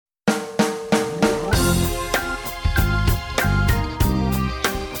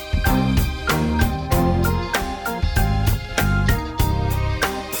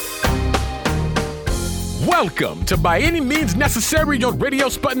Welcome to By Any Means Necessary on Radio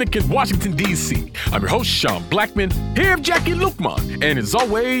Sputnik in Washington, D.C. I'm your host, Sean Blackman, here with Jackie Lukman. And as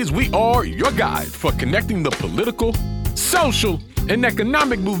always, we are your guide for connecting the political, social, and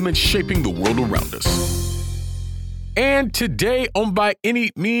economic movements shaping the world around us. And today on By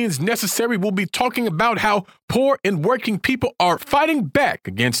Any Means Necessary, we'll be talking about how poor and working people are fighting back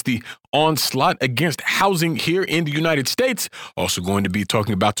against the onslaught against housing here in the United States. Also going to be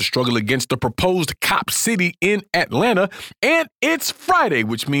talking about the struggle against the proposed cop city in Atlanta. And it's Friday,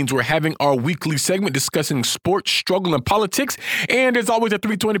 which means we're having our weekly segment discussing sports, struggle, and politics. And as always at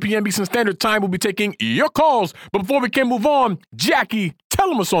 3:20 p.m. Eastern Standard Time, we'll be taking your calls. But before we can move on, Jackie, tell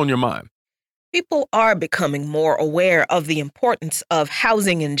them what's on your mind. People are becoming more aware of the importance of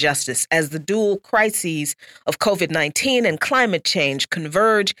housing injustice as the dual crises of COVID-19 and climate change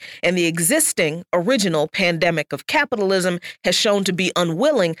converge, and the existing original pandemic of capitalism has shown to be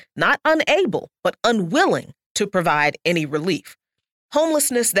unwilling, not unable, but unwilling to provide any relief.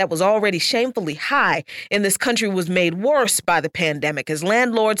 Homelessness that was already shamefully high in this country was made worse by the pandemic as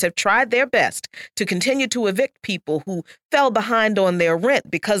landlords have tried their best to continue to evict people who fell behind on their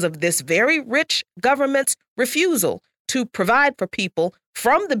rent because of this very rich government's refusal to provide for people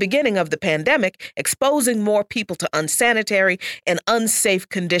from the beginning of the pandemic, exposing more people to unsanitary and unsafe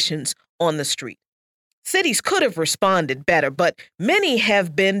conditions on the street. Cities could have responded better, but many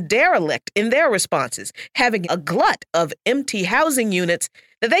have been derelict in their responses, having a glut of empty housing units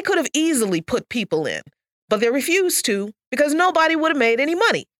that they could have easily put people in. But they refused to because nobody would have made any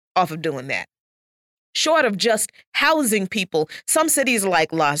money off of doing that. Short of just housing people, some cities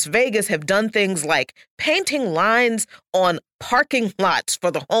like Las Vegas have done things like painting lines on parking lots for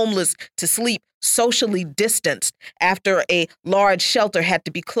the homeless to sleep socially distanced after a large shelter had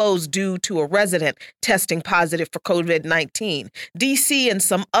to be closed due to a resident testing positive for COVID-19. D.C. and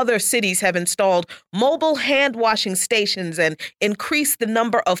some other cities have installed mobile hand washing stations and increased the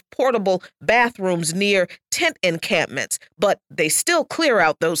number of portable bathrooms near tent encampments, but they still clear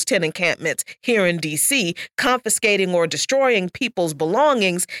out those tent encampments here in D.C., confiscating or destroying people's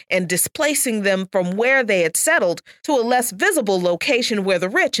belongings and displacing them from where they had settled to a less visible location where the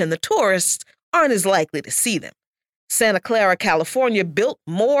rich and the tourists aren't as likely to see them. Santa Clara, California built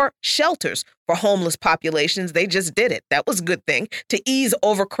more shelters for homeless populations. They just did it. That was a good thing to ease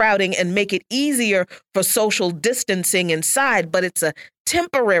overcrowding and make it easier for social distancing inside, but it's a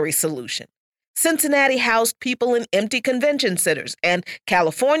temporary solution. Cincinnati housed people in empty convention centers, and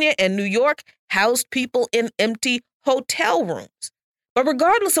California and New York housed people in empty hotel rooms. But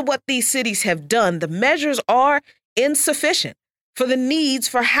regardless of what these cities have done, the measures are insufficient for the needs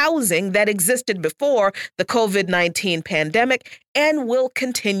for housing that existed before the COVID-19 pandemic and will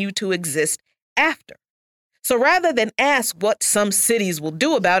continue to exist after. So rather than ask what some cities will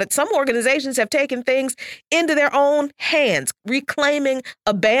do about it, some organizations have taken things into their own hands, reclaiming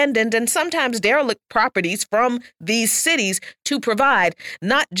abandoned and sometimes derelict properties from these cities to provide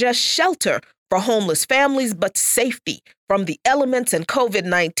not just shelter for homeless families, but safety from the elements and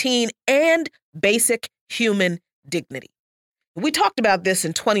COVID-19 and basic human dignity. We talked about this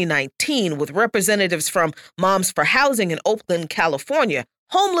in 2019 with representatives from Moms for Housing in Oakland, California,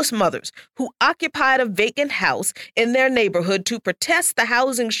 homeless mothers who occupied a vacant house in their neighborhood to protest the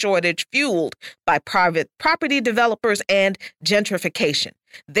housing shortage fueled by private property developers and gentrification.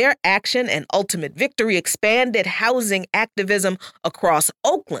 Their action and ultimate victory expanded housing activism across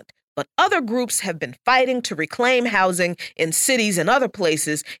Oakland, but other groups have been fighting to reclaim housing in cities and other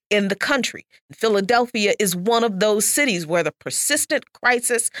places in the country. Philadelphia is one of those cities where the persistent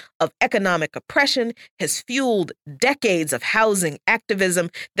crisis of economic oppression has fueled decades of housing activism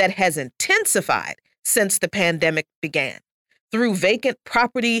that has intensified since the pandemic began. Through vacant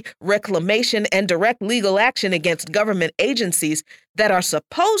property reclamation and direct legal action against government agencies that are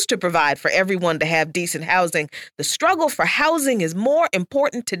supposed to provide for everyone to have decent housing, the struggle for housing is more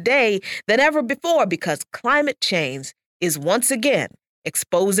important today than ever before because climate change is once again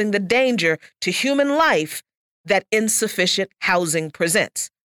exposing the danger to human life that insufficient housing presents.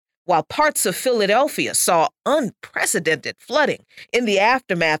 While parts of Philadelphia saw unprecedented flooding in the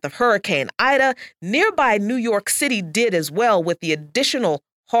aftermath of Hurricane Ida, nearby New York City did as well, with the additional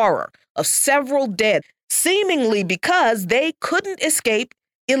horror of several dead, seemingly because they couldn't escape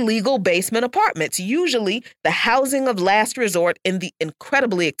illegal basement apartments, usually the housing of last resort in the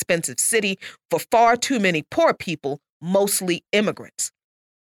incredibly expensive city for far too many poor people, mostly immigrants.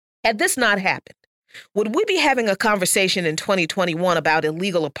 Had this not happened, Would we be having a conversation in 2021 about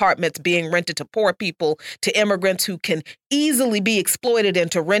illegal apartments being rented to poor people, to immigrants who can easily be exploited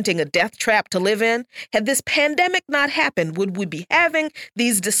into renting a death trap to live in? Had this pandemic not happened, would we be having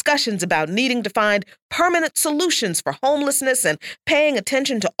these discussions about needing to find permanent solutions for homelessness and paying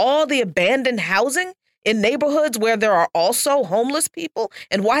attention to all the abandoned housing in neighborhoods where there are also homeless people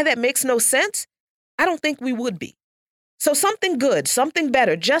and why that makes no sense? I don't think we would be. So something good, something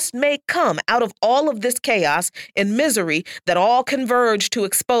better just may come out of all of this chaos and misery that all converge to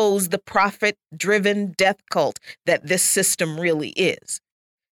expose the profit-driven death cult that this system really is.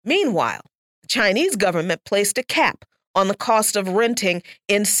 Meanwhile, the Chinese government placed a cap on the cost of renting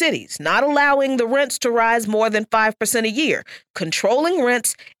in cities, not allowing the rents to rise more than 5% a year, controlling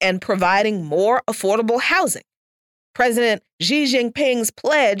rents and providing more affordable housing. President Xi Jinping's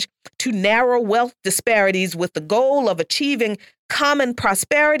pledge to narrow wealth disparities with the goal of achieving common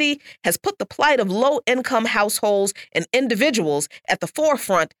prosperity has put the plight of low-income households and individuals at the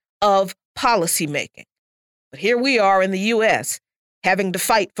forefront of policymaking. But here we are in the U.S. having to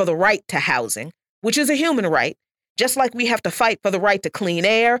fight for the right to housing, which is a human right, just like we have to fight for the right to clean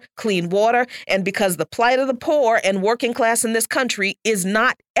air, clean water, and because the plight of the poor and working class in this country is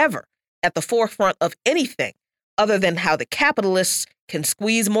not ever at the forefront of anything other than how the capitalists can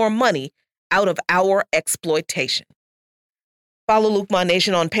squeeze more money out of our exploitation. Follow Lukman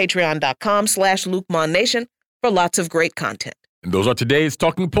Nation on patreon.com/LukmanNation for lots of great content. And those are today's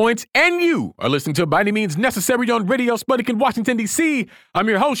talking points, and you are listening to By Any Means Necessary on Radio Sputnik in Washington, D.C. I'm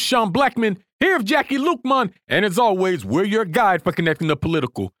your host, Sean Blackman, here with Jackie Lukman, and as always, we're your guide for connecting the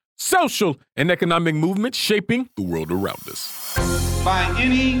political, social, and economic movements shaping the world around us. By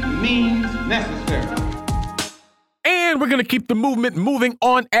any means necessary. And we're going to keep the movement moving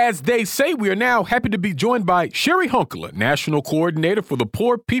on, as they say. We are now happy to be joined by Sherry Hunkler, National Coordinator for the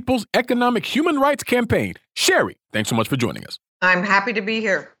Poor People's Economic Human Rights Campaign. Sherry, thanks so much for joining us. I'm happy to be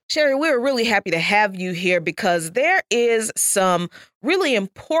here. Sherry, we're really happy to have you here because there is some really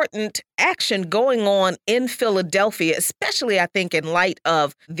important action going on in Philadelphia, especially, I think, in light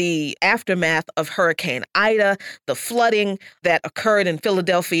of the aftermath of Hurricane Ida, the flooding that occurred in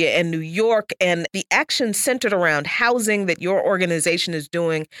Philadelphia and New York, and the action centered around housing that your organization is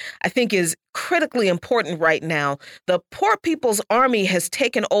doing, I think, is critically important right now. The Poor People's Army has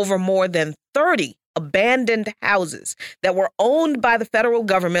taken over more than 30 abandoned houses that were owned by the federal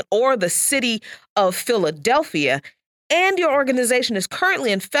government or the city of Philadelphia. And your organization is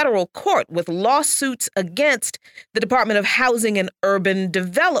currently in federal court with lawsuits against the Department of Housing and Urban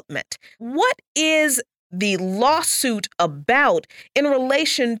Development. What is the lawsuit about in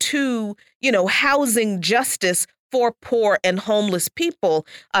relation to, housing justice for poor and homeless people,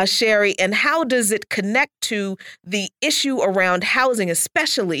 Sherry, and how does it connect to the issue around housing,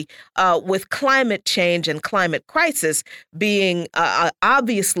 especially with climate change and climate crisis being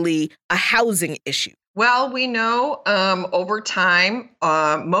obviously a housing issue? Well, we know over time,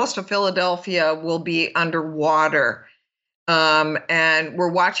 most of Philadelphia will be underwater. And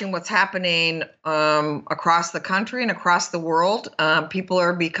we're watching what's happening across the country and across the world. People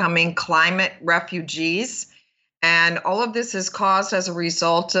are becoming climate refugees. And all of this is caused as a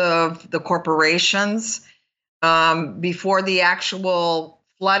result of the corporations. Before the actual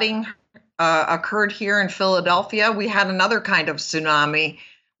flooding occurred here in Philadelphia, we had another kind of tsunami,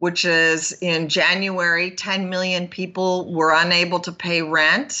 which is in January, 10 million people were unable to pay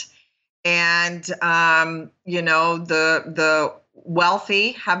rent. And, the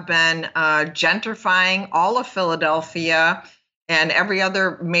wealthy have been gentrifying all of Philadelphia and every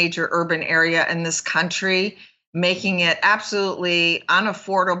other major urban area in this country, making it absolutely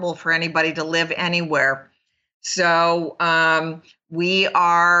unaffordable for anybody to live anywhere. So we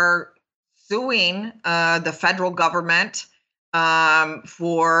are suing the federal government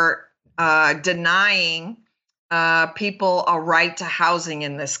for denying people a right to housing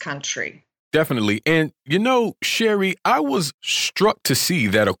in this country. Definitely. And, Sherry, I was struck to see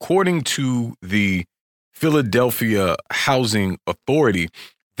that according to the Philadelphia Housing Authority,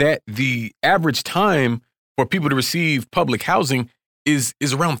 that the average time for people to receive public housing is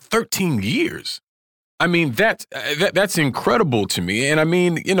around 13 years. I mean, that's incredible to me. And I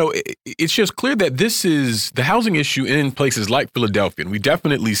mean, it's just clear that this is the housing issue in places like Philadelphia. And we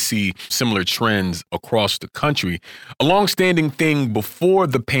definitely see similar trends across the country. A longstanding thing before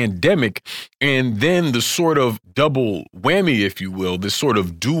the pandemic, and then the sort of double whammy, if you will, this sort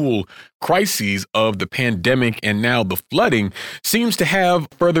of dual crises of the pandemic and now the flooding seems to have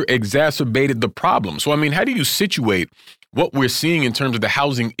further exacerbated the problem. So, I mean, how do you situate what we're seeing in terms of the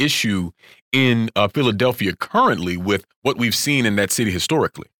housing issue in Philadelphia currently with what we've seen in that city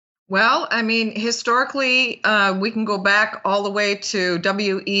historically? Well, I mean, historically, we can go back all the way to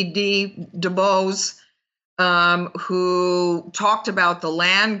W.E.D. Du Bois, who talked about the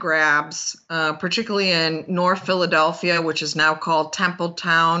land grabs, particularly in North Philadelphia, which is now called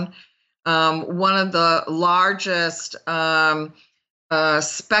Templetown. One of the largest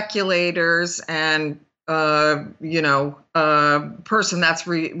speculators and person that's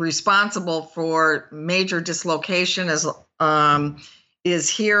responsible for major dislocation is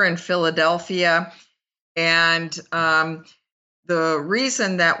here in Philadelphia. And the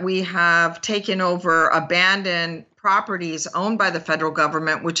reason that we have taken over abandoned properties owned by the federal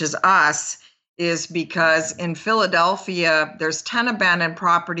government, which is us, is because in Philadelphia, there's 10 abandoned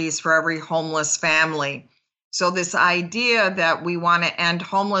properties for every homeless family. So this idea that we want to end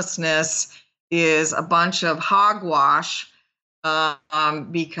homelessness is a bunch of hogwash,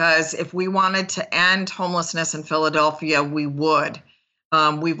 because if we wanted to end homelessness in Philadelphia, we would.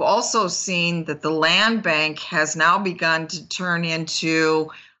 We've also seen that the land bank has now begun to turn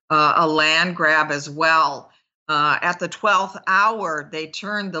into a land grab as well. At the 12th hour, they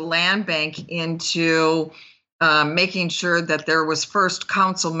turned the land bank into making sure that there was first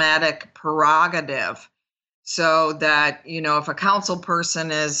councilmatic prerogative. So that, if a council person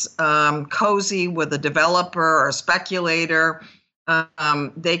is cozy with a developer or a speculator,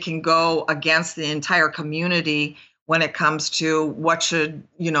 they can go against the entire community when it comes to what should,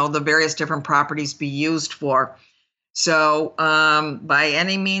 the various different properties be used for. So by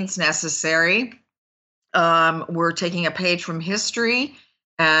any means necessary, we're taking a page from history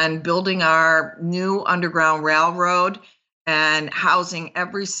and building our new underground railroad and housing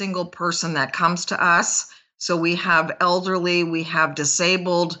every single person that comes to us. So we have elderly, we have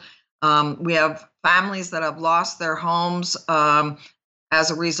disabled, we have families that have lost their homes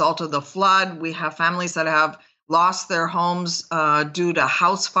as a result of the flood. We have families that have lost their homes due to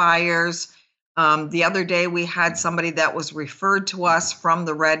house fires. The other day, we had somebody that was referred to us from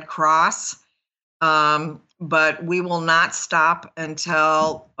the Red Cross, but we will not stop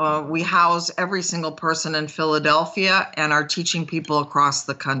until we house every single person in Philadelphia and are teaching people across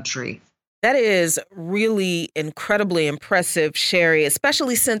the country. That is really incredibly impressive, Sherry,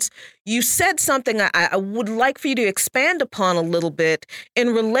 especially since you said something I would like for you to expand upon a little bit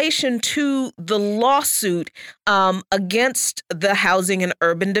in relation to the lawsuit against the Housing and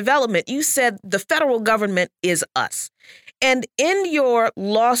Urban Development. You said the federal government is us. And in your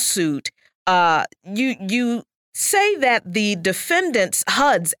lawsuit, you say that the defendants,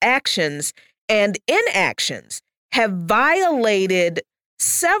 HUD's actions and inactions have violated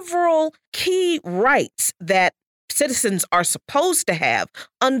several key rights that citizens are supposed to have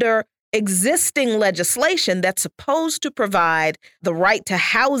under existing legislation that's supposed to provide the right to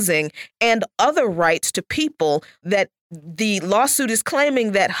housing and other rights to people that the lawsuit is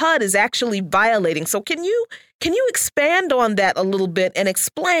claiming that HUD is actually violating. So can you expand on that a little bit and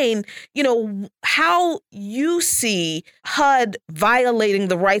explain, how you see HUD violating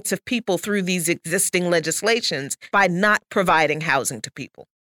the rights of people through these existing legislations by not providing housing to people?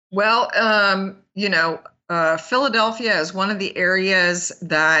 Well, Philadelphia is one of the areas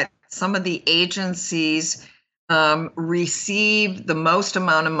that some of the agencies receive the most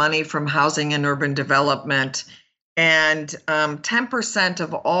amount of money from housing and urban development. And 10%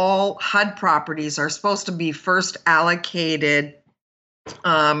 of all HUD properties are supposed to be first allocated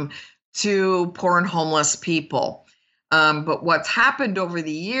to poor and homeless people. But what's happened over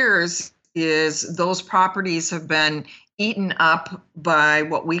the years is those properties have been eaten up by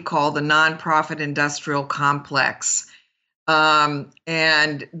what we call the nonprofit industrial complex. And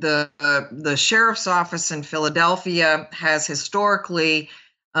the sheriff's office in Philadelphia has historically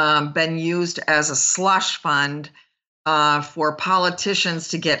been used as a slush fund for politicians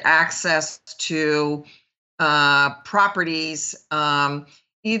to get access to properties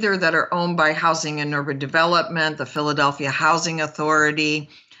either that are owned by Housing and Urban Development, the Philadelphia Housing Authority,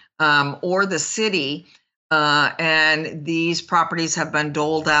 or the city. And these properties have been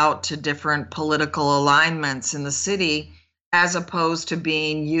doled out to different political alignments in the city, as opposed to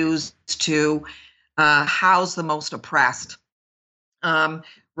being used to house the most oppressed.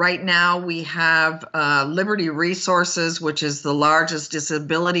 Right now, we have Liberty Resources, which is the largest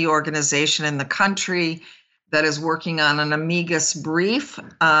disability organization in the country, that is working on an amicus brief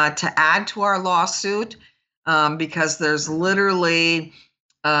to add to our lawsuit, because there's literally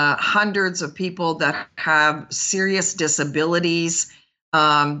hundreds of people that have serious disabilities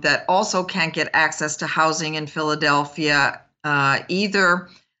that also can't get access to housing in Philadelphia either.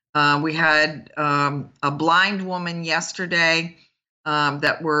 We had a blind woman yesterday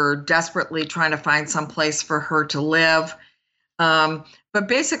that we're desperately trying to find some place for her to live. But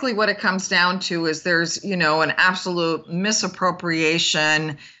basically what it comes down to is there's, an absolute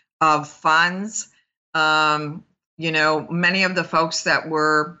misappropriation of funds. Many of the folks that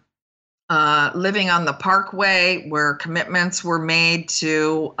were living on the parkway where commitments were made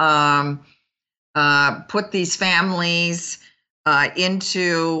to put these families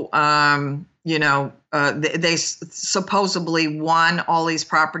into, they supposedly won all these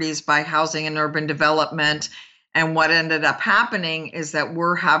properties by housing and urban development. And what ended up happening is that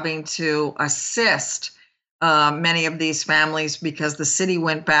we're having to assist many of these families because the city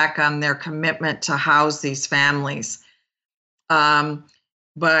went back on their commitment to house these families.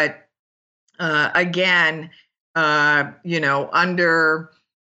 But again, under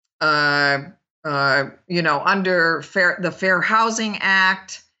the Fair Housing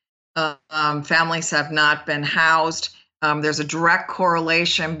Act, families have not been housed. There's a direct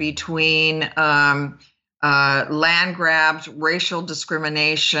correlation between land grabs, racial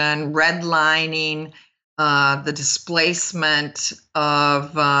discrimination, redlining, the displacement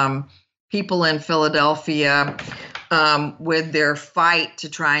of people in Philadelphia with their fight to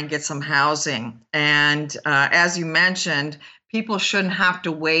try and get some housing. And as you mentioned, people shouldn't have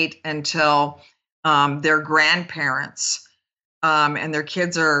to wait until their grandparents and their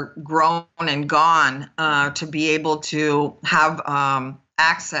kids are grown and gone to be able to have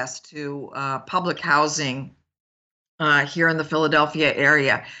access to public housing here in the Philadelphia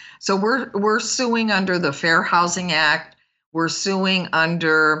area. So we're suing under the Fair Housing Act. We're suing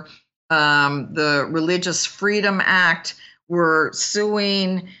under the Religious Freedom Act. We're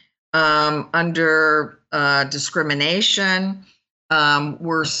suing under discrimination.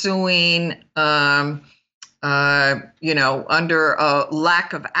 We're suing, under a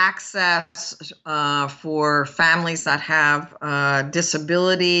lack of access for families that have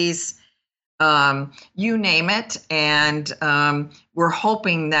disabilities. You name it. And we're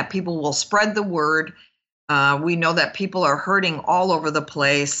hoping that people will spread the word. We know that people are hurting all over the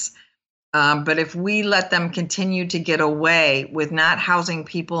place. But if we let them continue to get away with not housing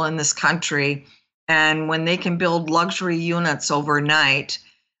people in this country, and when they can build luxury units overnight,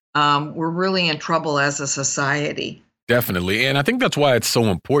 we're really in trouble as a society. Definitely. And I think that's why it's so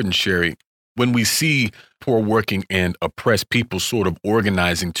important, Sherry, when we see poor working and oppressed people sort of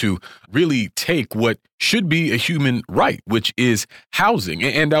organizing to really take what should be a human right, which is housing.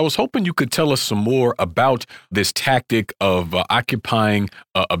 And I was hoping you could tell us some more about this tactic of occupying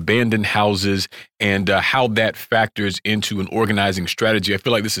abandoned houses and how that factors into an organizing strategy. I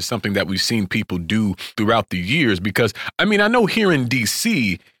feel like this is something that we've seen people do throughout the years because, I know here in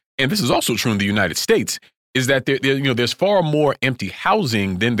D.C., and this is also true in the United States, is that there's far more empty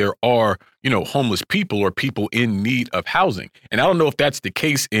housing than there are, homeless people or people in need of housing. And I don't know if that's the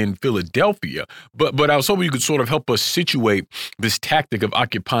case in Philadelphia, but I was hoping you could sort of help us situate this tactic of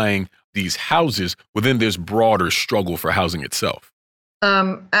occupying these houses within this broader struggle for housing itself.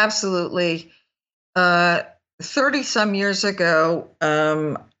 Absolutely. 30 some years ago,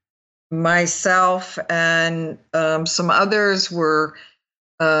 myself and some others were,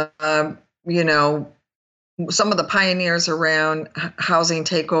 some of the pioneers around housing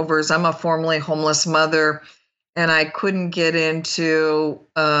takeovers. I'm a formerly homeless mother, and I couldn't get into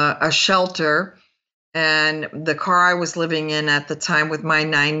a shelter. And the car I was living in at the time with my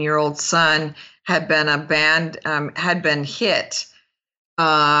 9-year-old son had been hit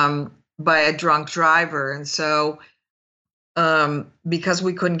by a drunk driver. And so because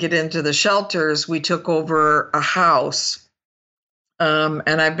we couldn't get into the shelters, we took over a house.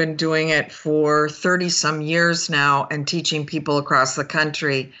 And I've been doing it for 30 some years now and teaching people across the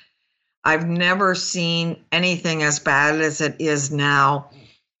country. I've never seen anything as bad as it is now.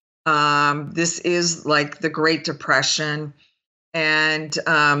 This is like the Great Depression. And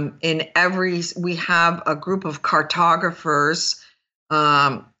we have a group of cartographers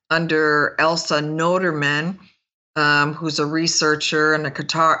under Elsa Noderman, who's a researcher and a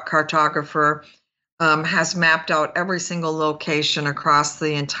cartographer, has mapped out every single location across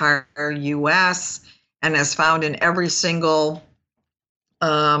the entire U.S. and has found in every single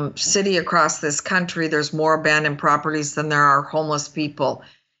city across this country, there's more abandoned properties than there are homeless people.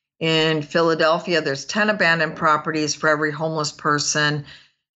 In Philadelphia, there's 10 abandoned properties for every homeless person.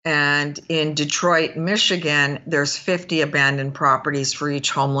 And in Detroit, Michigan, there's 50 abandoned properties for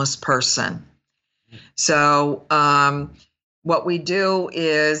each homeless person. So, what we do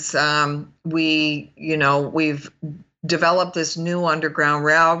is we've developed this new underground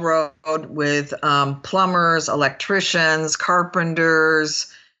railroad with plumbers, electricians,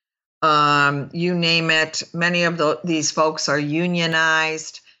 carpenters, you name it. Many of these folks are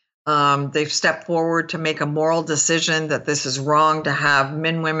unionized. They've stepped forward to make a moral decision that this is wrong to have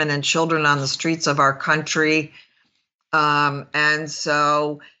men, women, and children on the streets of our country. And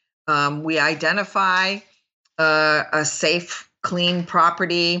so we identify a safe, clean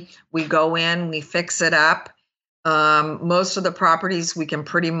property. We go in, we fix it up. Most of the properties we can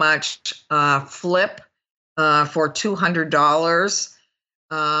pretty much flip for $200.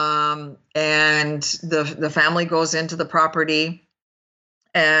 And the family goes into the property,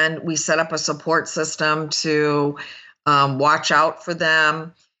 and we set up a support system to watch out for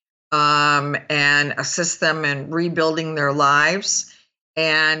them and assist them in rebuilding their lives.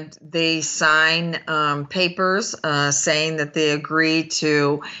 And they sign papers saying that they agree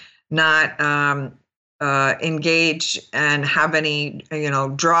to not engage and have any,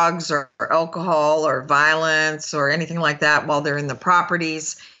 drugs or alcohol or violence or anything like that while they're in the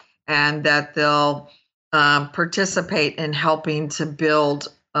properties, and that they'll participate in helping to build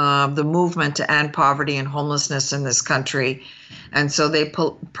the movement to end poverty and homelessness in this country. And so they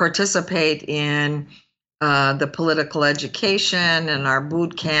participate in the political education and our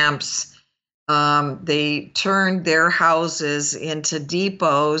boot camps. They turn their houses into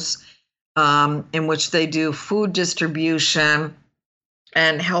depots in which they do food distribution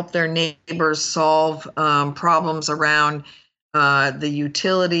and help their neighbors solve problems around the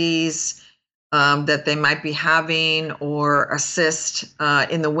utilities that they might be having, or assist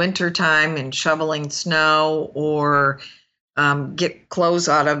in the wintertime in shoveling snow, or get clothes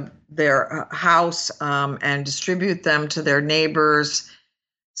out of their house and distribute them to their neighbors.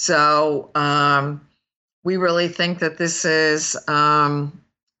 So we really think that this is a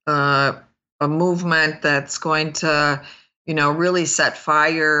movement that's going to, really set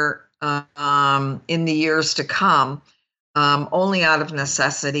fire in the years to come, only out of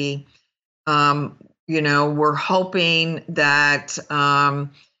necessity. We're hoping that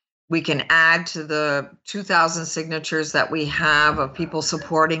we can add to the 2,000 signatures that we have of people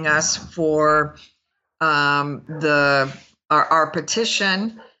supporting us for our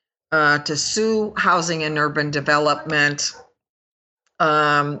petition to sue Housing and Urban Development.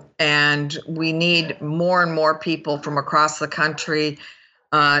 And we need more and more people from across the country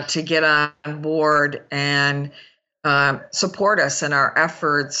to get on board and support us in our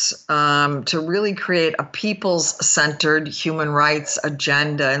efforts to really create a people's-centered human rights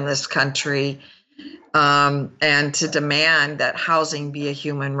agenda in this country, and to demand that housing be a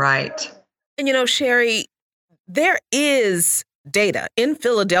human right. And Sherry, there is data in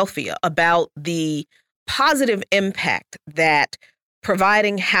Philadelphia about the positive impact that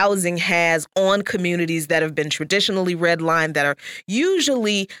providing housing has on communities that have been traditionally redlined, that are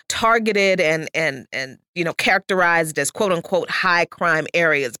usually targeted and characterized as quote unquote high crime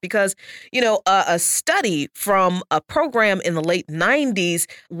areas. Because, a study from a program in the late 90s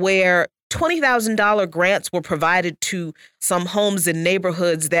where $20,000 grants were provided to some homes in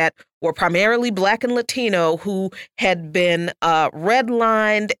neighborhoods that were primarily Black and Latino, who had been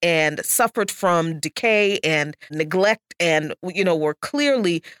redlined and suffered from decay and neglect and, were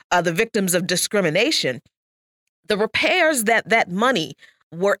clearly the victims of discrimination. The repairs that money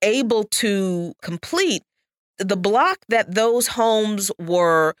were able to complete, the block that those homes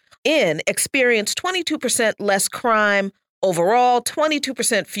were in experienced 22% less crime overall,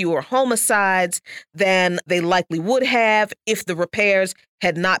 22% fewer homicides than they likely would have if the repairs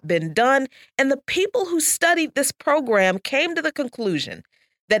had not been done. And the people who studied this program came to the conclusion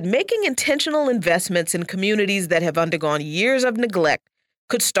that making intentional investments in communities that have undergone years of neglect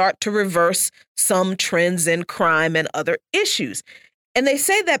could start to reverse some trends in crime and other issues. And they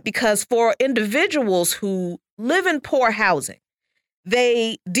say that because for individuals who live in poor housing,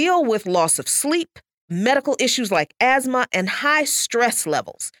 they deal with loss of sleep, medical issues like asthma, and high stress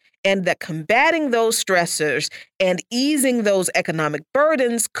levels, and that combating those stressors and easing those economic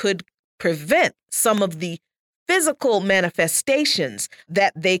burdens could prevent some of the physical manifestations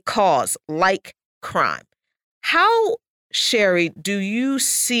that they cause, like crime. How, Sherry, do you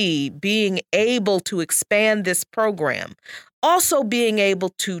see being able to expand this program, also being able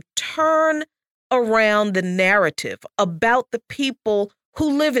to turn around the narrative about the people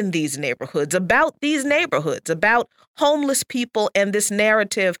who live in these neighborhoods, about homeless people and this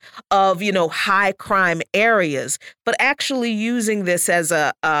narrative of, high crime areas, but actually using this as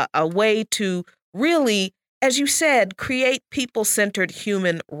a way to really, as you said, create people-centered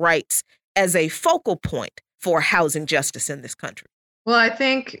human rights as a focal point for housing justice in this country? Well, I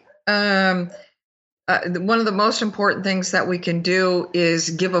think one of the most important things that we can do is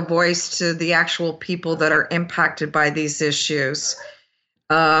give a voice to the actual people that are impacted by these issues.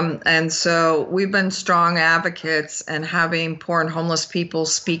 And so we've been strong advocates and having poor and homeless people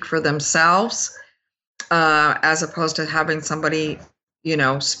speak for themselves, as opposed to having somebody,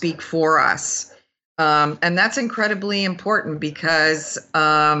 speak for us. And that's incredibly important because,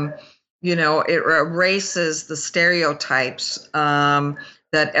 it erases the stereotypes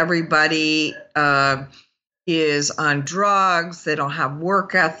that everybody is on drugs, they don't have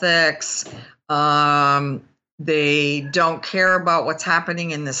work ethics, they don't care about what's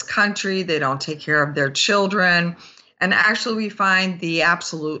happening in this country, they don't take care of their children. And actually, we find the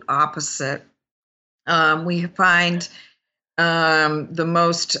absolute opposite. We find the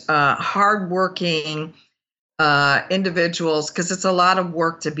most hardworking individuals, because it's a lot of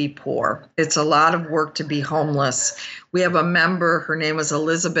work to be poor. It's a lot of work to be homeless. We have a member, her name was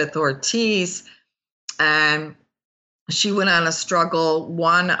Elizabeth Ortiz, and she went on a struggle,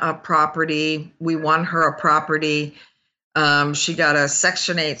 won a property. We won her a property. She got a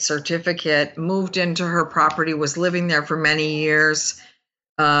Section 8 certificate, moved into her property, was living there for many years.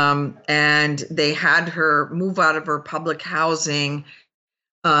 And they had her move out of her public housing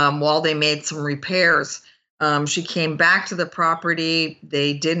while they made some repairs. She came back to the property.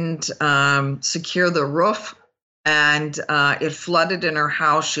 They didn't secure the roof, and it flooded in her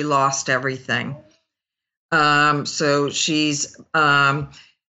house. She lost everything. So she's,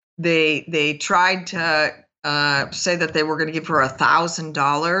 they tried to say that they were going to give her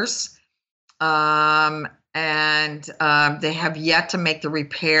 $1,000. And they have yet to make the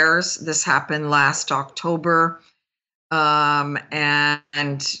repairs. This happened last October. And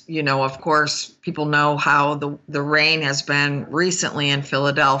of course, people know how the rain has been recently in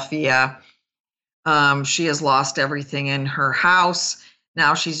Philadelphia. She has lost everything in her house.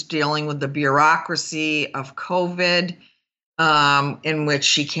 Now she's dealing with the bureaucracy of COVID, in which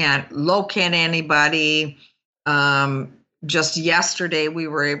she can't locate anybody. Just yesterday, we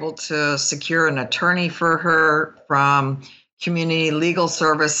were able to secure an attorney for her from Community Legal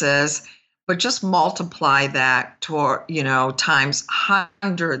Services, but just multiply that to, times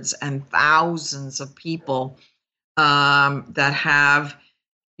hundreds and thousands of people that have,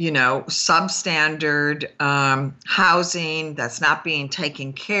 substandard housing that's not being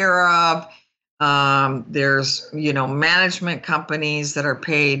taken care of. There's, management companies that are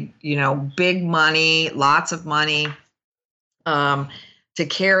paid, big money, lots of money to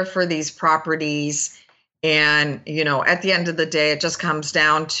care for these properties. And, at the end of the day, it just comes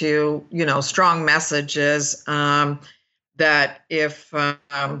down to, strong messages that if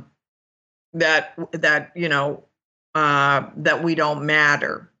that we don't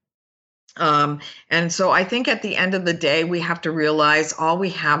matter. And so I think at the end of the day, we have to realize all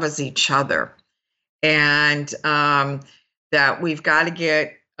we have is each other, and that we've got to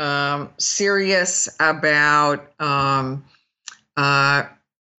get serious about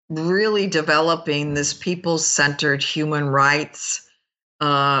really developing this people-centered human rights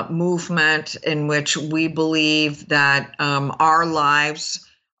movement, in which we believe that our lives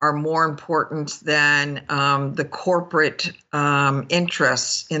are more important than the corporate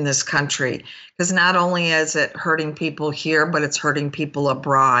interests in this country. Because not only is it hurting people here, but it's hurting people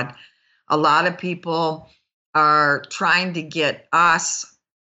abroad. A lot of people are trying to get us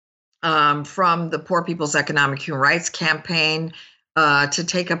from the Poor People's Economic Human Rights Campaign to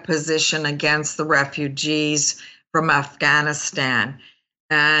take a position against the refugees from Afghanistan.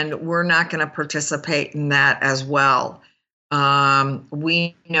 And we're not going to participate in that as well.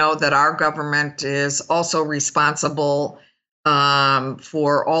 We know that our government is also responsible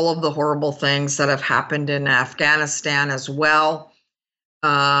for all of the horrible things that have happened in Afghanistan as well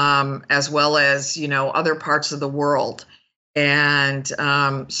as, other parts of the world. And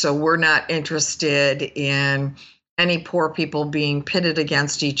so we're not interested in any poor people being pitted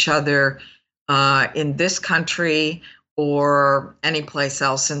against each other in this country or any place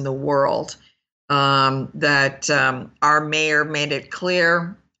else in the world. That our mayor made it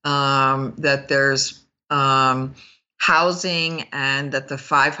clear that there's housing, and that the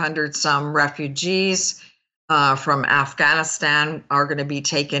 500 some refugees from Afghanistan are going to be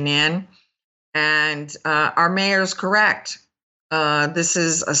taken in. And our mayor's correct. This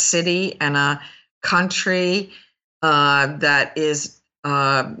is a city and a country that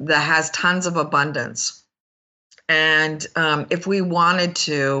has tons of abundance. And if we wanted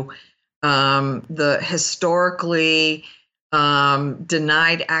to, the historically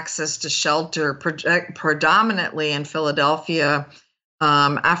denied access to shelter, predominantly in Philadelphia,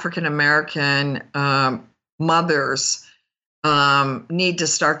 African American mothers need to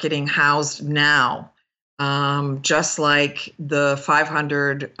start getting housed now, just like the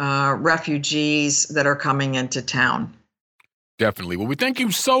 500 refugees that are coming into town. Definitely. Well, we thank you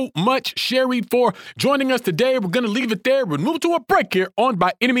so much, Sherry, for joining us today. We're going to leave it there. We'll move to a break here on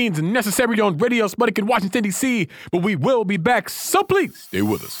By Any Means Necessary on Radio Sputnik in Washington, D.C., but we will be back, so please stay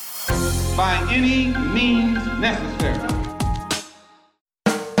with us. By any means necessary.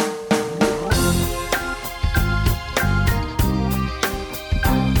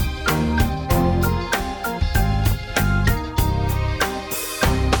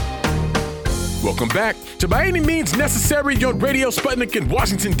 Welcome back to By Any Means Necessary on Radio Sputnik in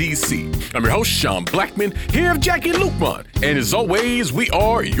Washington, D.C. I'm your host, Sean Blackman, here with Jackie Lukman. And as always, we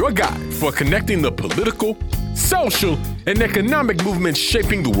are your guide for connecting the political, social, and economic movements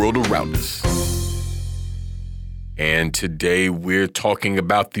shaping the world around us. And today we're talking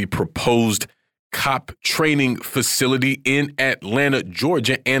about the proposed cop training facility in Atlanta,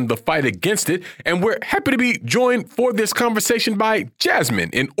 Georgia, and the fight against it. And we're happy to be joined for this conversation by Jasmine,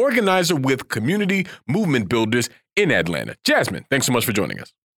 an organizer with Community Movement Builders in Atlanta. Jasmine, thanks so much for joining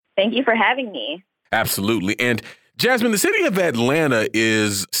us. Thank you for having me. Absolutely. And Jasmine, the city of Atlanta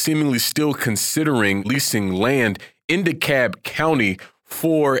is seemingly still considering leasing land in DeKalb County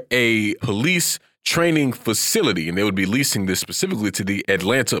for a police training facility, and they would be leasing this specifically to the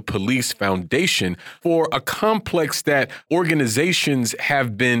Atlanta Police Foundation for a complex that organizations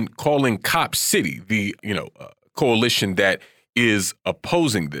have been calling Cop City, the coalition that is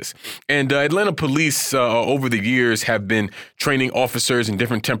opposing this. And Atlanta police over the years have been training officers in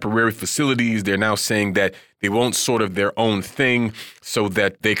different temporary facilities. They're now saying that they want sort of their own thing so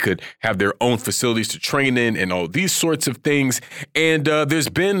that they could have their own facilities to train in and all these sorts of things. And there's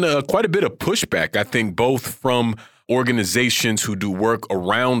been quite a bit of pushback, I think, both from organizations who do work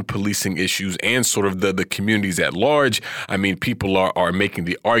around policing issues and sort of the communities at large. I mean, people are making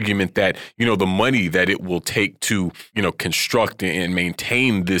the argument that, the money that it will take to, construct and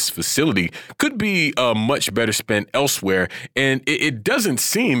maintain this facility could be much better spent elsewhere. And it doesn't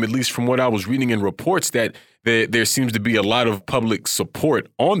seem, at least from what I was reading in reports, that there seems to be a lot of public support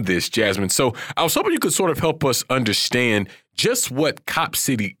on this, Jasmine. So I was hoping you could sort of help us understand just what Cop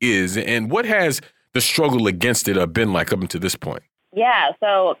City is and what has the struggle against it been like up until this point. Yeah,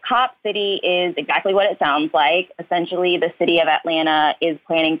 so Cop City is exactly what it sounds like. Essentially, the city of Atlanta is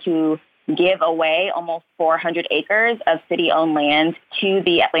planning to give away almost 400 acres of city-owned land to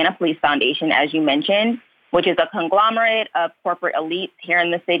the Atlanta Police Foundation, as you mentioned, which is a conglomerate of corporate elites here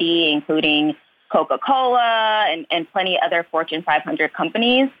in the city, including Coca-Cola and plenty of other Fortune 500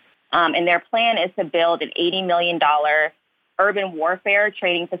 companies. And their plan is to build an $80 million urban warfare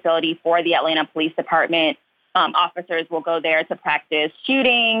training facility for the Atlanta Police Department. Officers will go there to practice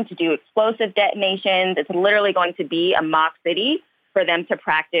shooting, to do explosive detonations. It's literally going to be a mock city for them to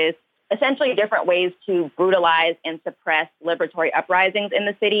practice essentially different ways to brutalize and suppress liberatory uprisings in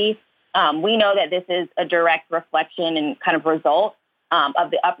the city. We know that this is a direct reflection and kind of result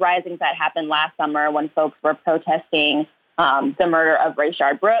of the uprisings that happened last summer when folks were protesting the murder of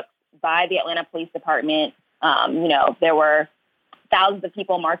Rayshard Brooks by the Atlanta Police Department. There were thousands of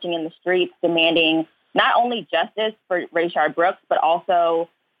people marching in the streets demanding not only justice for Rayshard Brooks, but also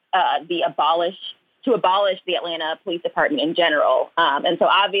to abolish the Atlanta Police Department in general. And so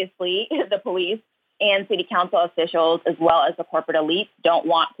obviously the police and city council officials, as well as the corporate elites, don't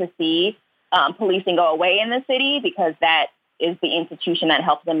want to see policing go away in the city because that is the institution that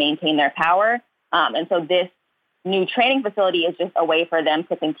helps them maintain their power. And so this new training facility is just a way for them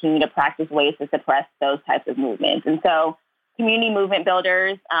to continue to practice ways to suppress those types of movements. And so Community Movement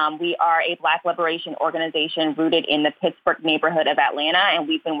Builders, we are a Black liberation organization rooted in the Pittsburgh neighborhood of Atlanta, and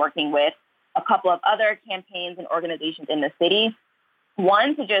we've been working with a couple of other campaigns and organizations in the city.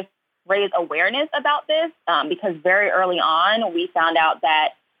 One, to just raise awareness about this, because very early on, we found out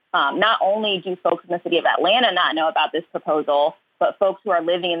that not only do folks in the city of Atlanta not know about this proposal, but folks who are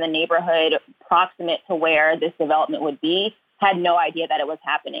living in the neighborhood proximate to where this development would be had no idea that it was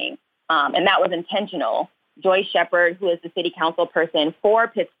happening. And that was intentional. Joyce Shepard, who is the city council person for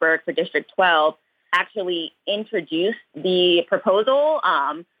Pittsburgh for District 12, actually introduced the proposal.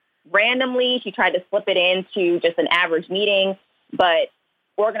 Randomly, she tried to slip it into just an average meeting, but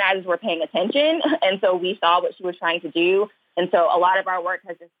organizers were paying attention. And so we saw what she was trying to do. And so a lot of our work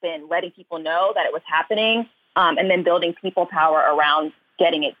has just been letting people know that it was happening, and then building people power around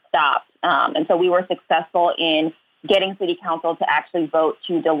getting it stopped. And so we were successful in getting city council to actually vote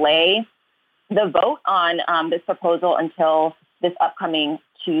to delay the vote on this proposal until this upcoming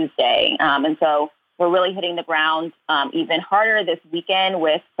Tuesday. And so we're really hitting the ground even harder this weekend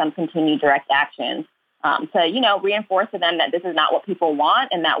with some continued direct actions to, reinforce to them that this is not what people want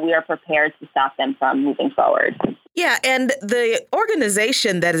and that we are prepared to stop them from moving forward. Yeah, and the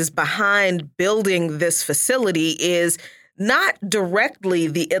organization that is behind building this facility is not directly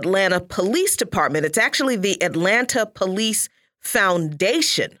the Atlanta Police Department. It's actually the Atlanta Police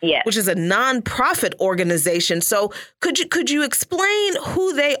Foundation, yes, which is a nonprofit organization. So could you explain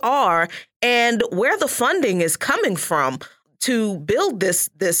who they are and where the funding is coming from to build this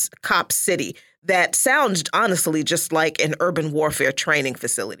cop city that sounds honestly just like an urban warfare training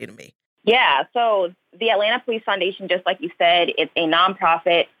facility to me? Yeah, so the Atlanta Police Foundation, just like you said, it's a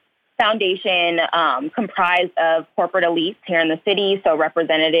nonprofit foundation comprised of corporate elites here in the city. So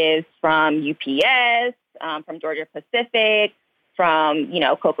representatives from UPS, from Georgia Pacific, from,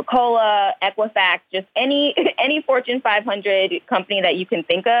 Coca-Cola, Equifax, just any Fortune 500 company that you can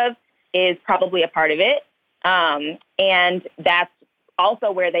think of is probably a part of it. And that's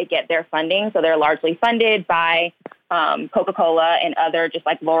also where they get their funding. So they're largely funded by Coca-Cola and other just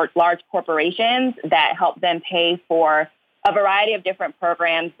like large corporations that help them pay for a variety of different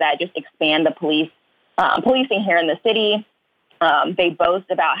programs that just expand the policing here in the city. They boast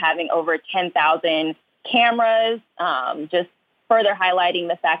about having over 10,000 cameras, just further highlighting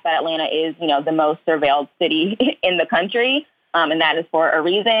the fact that Atlanta is, the most surveilled city in the country. And that is for a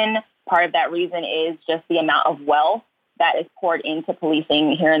reason. Part of that reason is just the amount of wealth that is poured into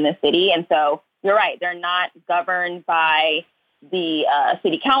policing here in the city. And so you're right, they're not governed by the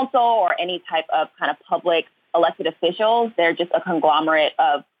city council or any type of kind of public elected officials. They're just a conglomerate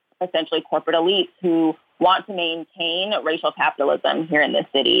of essentially corporate elites who want to maintain racial capitalism here in this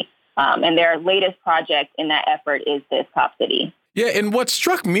city. And their latest project in that effort is this Cop City. Yeah, and what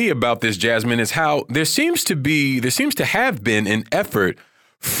struck me about this, Jasmine, is how there seems to have been an effort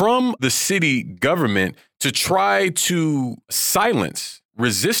from the city government to try to silence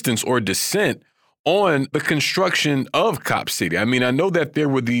resistance or dissent on the construction of Cop City. I mean, I know that there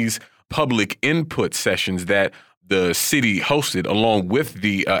were these public input sessions that the city hosted along with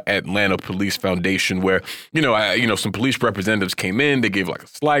the Atlanta Police Foundation, where, some police representatives came in, they gave like a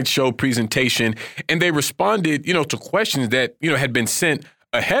slideshow presentation, and they responded, to questions that, had been sent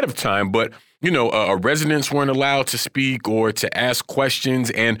ahead of time. But, residents weren't allowed to speak or to ask questions.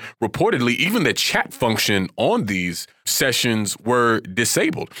 And reportedly, even the chat function on these sessions were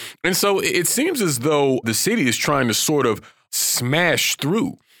disabled. And so it seems as though the city is trying to sort of smash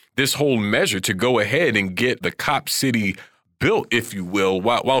through this whole measure to go ahead and get the Cop City built, if you will,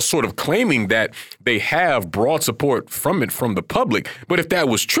 while sort of claiming that they have broad support from the public. But if that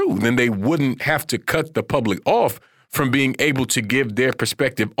was true, then they wouldn't have to cut the public off from being able to give their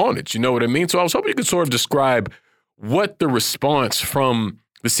perspective on it. You know what I mean? So I was hoping you could sort of describe what the response from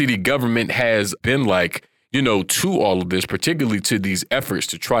the city government has been like, to all of this, particularly to these efforts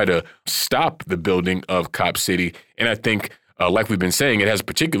to try to stop the building of Cop City. And I think, like we've been saying, it has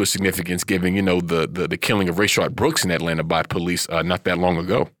particular significance given, the killing of Rayshard Brooks in Atlanta by police not that long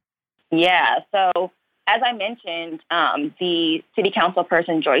ago. Yeah. So as I mentioned, the city council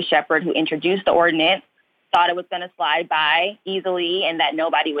person, Joyce Shepard, who introduced the ordinance, thought it was going to slide by easily and that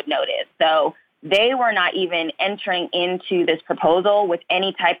nobody would notice. So they were not even entering into this proposal with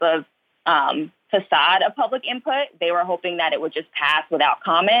any type of facade of public input. They were hoping that it would just pass without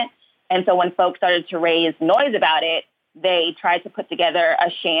comment. And so when folks started to raise noise about it, they tried to put together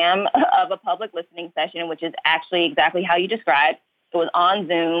a sham of a public listening session, which is actually exactly how you described. It was on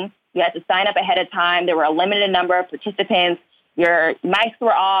Zoom. You had to sign up ahead of time. There were a limited number of participants. Your mics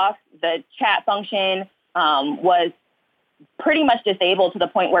were off. The chat function was pretty much disabled to the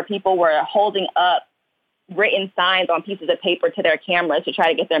point where people were holding up written signs on pieces of paper to their cameras to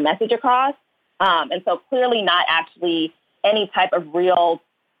try to get their message across. And so clearly not actually any type of real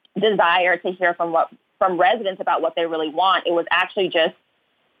desire to hear from residents about what they really want. It was actually just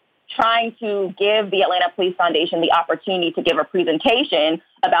trying to give the Atlanta Police Foundation the opportunity to give a presentation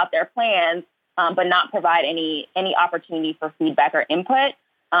about their plans, but not provide any opportunity for feedback or input.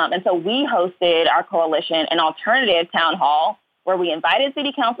 And so we hosted our coalition an alternative town hall where we invited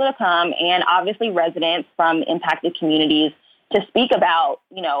city council to come and obviously residents from impacted communities to speak about,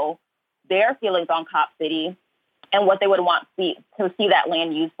 their feelings on Cop City and what they would want to see that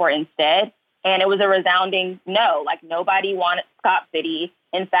land used for instead. And it was a resounding no, like nobody wanted Cop City.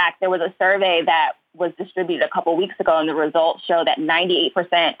 In fact, there was a survey that was distributed a couple weeks ago, and the results show that 98%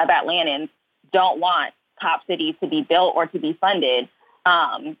 of Atlantans don't want Cop City to be built or to be funded.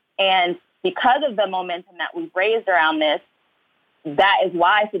 And because of the momentum that we've raised around this, that is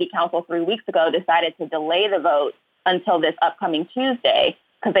why City Council 3 weeks ago decided to delay the vote until this upcoming Tuesday,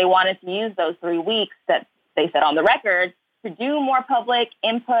 because they wanted to use those 3 weeks that they said on the record to do more public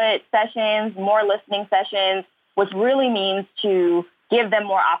input sessions, more listening sessions, which really means to give them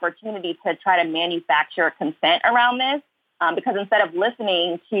more opportunity to try to manufacture consent around this. Because instead of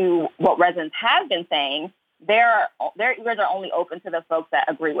listening to what residents have been saying, their ears are only open to the folks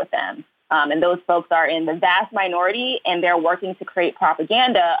that agree with them. And those folks are in the vast minority, and they're working to create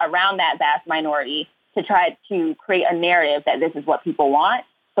propaganda around that vast minority to try to create a narrative that this is what people want.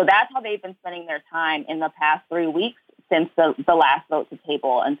 So that's how they've been spending their time in the past 3 weeks since the last vote to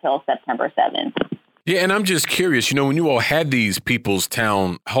table until September 7th. Yeah, and I'm just curious, when you all had these people's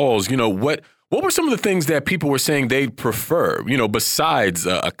town halls, what were some of the things that people were saying they'd prefer, besides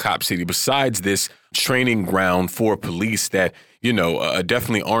a cop city, besides this training ground for police that,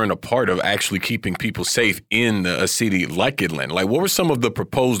 definitely aren't a part of actually keeping people safe in a city like Atlanta? Like, what were some of the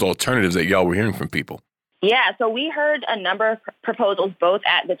proposed alternatives that y'all were hearing from people? Yeah, so we heard a number of proposals both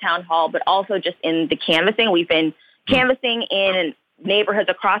at the town hall, but also just in the canvassing. We've been canvassing in neighborhoods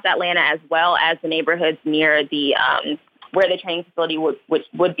across Atlanta as well as the neighborhoods near the where the training facility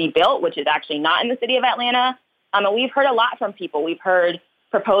would be built, which is actually not in the city of Atlanta. And we've heard a lot from people. We've heard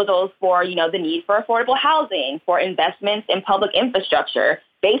proposals for, the need for affordable housing, for investments in public infrastructure,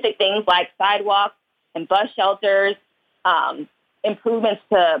 basic things like sidewalks and bus shelters, improvements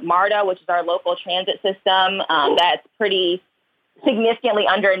to MARTA, which is our local transit system that's pretty significantly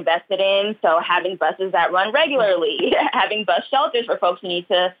underinvested in. So having buses that run regularly, having bus shelters for folks who need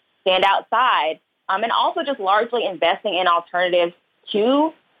to stand outside, and also just largely investing in alternatives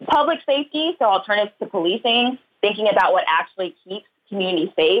to public safety, so alternatives to policing, thinking about what actually keeps communities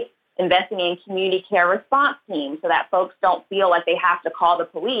safe, investing in community care response teams so that folks don't feel like they have to call the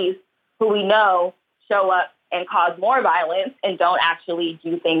police, who we know show up and cause more violence and don't actually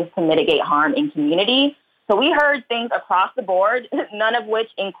do things to mitigate harm in community. So we heard things across the board, none of which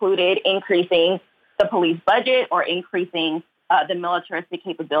included increasing the police budget or increasing the militaristic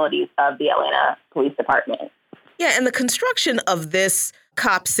capabilities of the Atlanta Police Department. Yeah, and the construction of this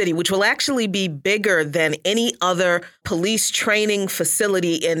cop city, which will actually be bigger than any other police training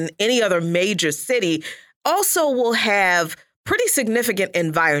facility in any other major city, also will have pretty significant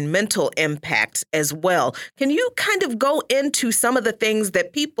environmental impacts as well. Can you kind of go into some of the things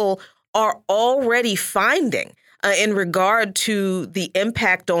that people are already finding in regard to the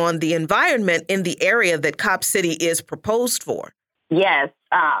impact on the environment in the area that Cop City is proposed for? Yes.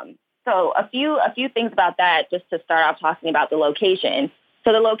 So a few things about that, just to start off talking about the location.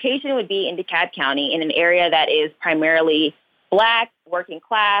 So the location would be in DeKalb County in an area that is primarily Black, working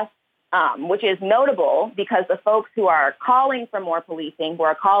class, which is notable because the folks who are calling for more policing, who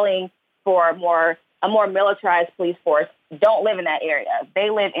are calling for a more militarized police force, don't live in that area.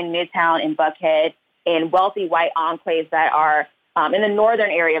 They live in Midtown, in Buckhead, in wealthy white enclaves that are in the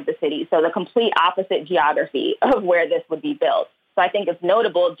northern area of the city. So the complete opposite geography of where this would be built. So I think it's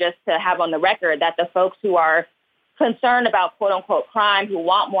notable just to have on the record that the folks who are concerned about quote unquote crime, who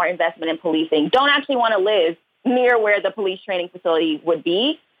want more investment in policing, don't actually want to live near where the police training facility would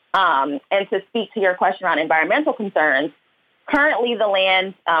be. And to speak to your question around environmental concerns, currently the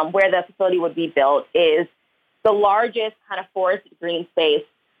land where the facility would be built is the largest kind of forested green space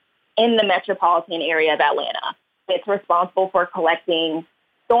in the metropolitan area of Atlanta. It's responsible for collecting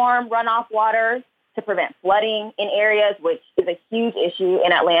storm runoff water to prevent flooding in areas, which is a huge issue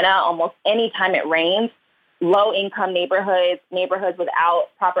in Atlanta. Almost any time it rains, low-income neighborhoods without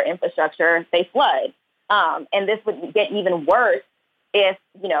proper infrastructure, they flood. And this would get even worse if,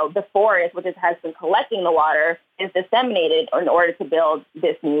 the forest, which has been collecting the water, is disseminated in order to build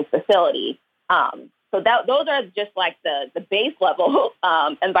this new facility. So those are just like the base level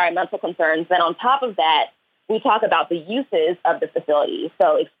environmental concerns. Then on top of that, we talk about the uses of the facility.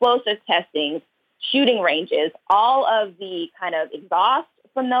 So explosives testing, shooting ranges, all of the kind of exhaust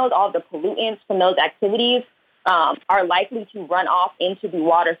from those, all of the pollutants from those activities are likely to run off into the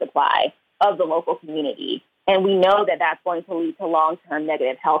water supply of the local community. And we know that that's going to lead to long-term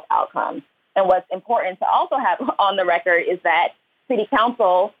negative health outcomes. And what's important to also have on the record is that City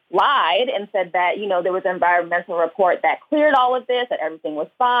Council lied and said that, there was an environmental report that cleared all of this, that everything was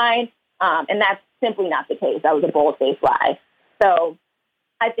fine. And that's simply not the case. That was a bold-faced lie. So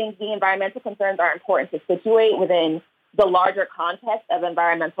I think the environmental concerns are important to situate within the larger context of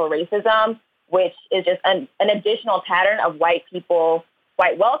environmental racism, which is just an additional pattern of white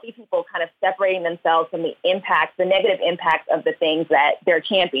wealthy people kind of separating themselves from the negative impacts of the things that they're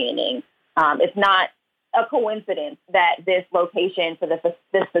championing. It's not a coincidence that this location for this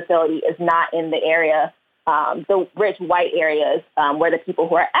facility is not in the area, the rich white areas where the people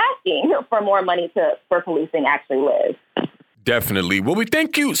who are asking for more money for policing actually live. Definitely. Well, we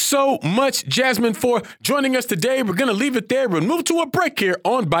thank you so much, Jasmine, for joining us today. We're going to leave it there. We'll move to a break here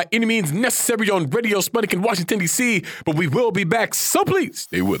on By Any Means Necessary on Radio Sputnik in Washington, D.C., but we will be back, so please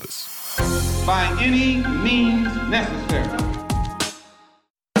stay with us. By any means necessary.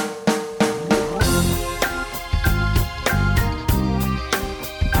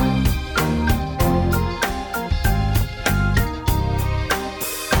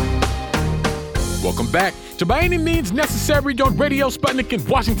 welcome back to By Any Means Necessary on Radio Sputnik in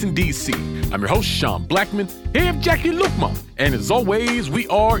Washington, D.C. I'm your host, Sean Blackman, here with Jackie Lukman. And as always, we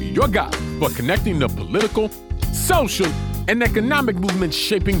are your guide for connecting the political, social, and economic movements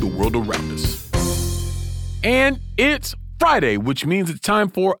shaping the world around us. And it's Friday, which means it's time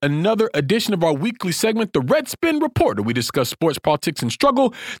for another edition of our weekly segment, the Red Spin Report, where we discuss sports, politics, and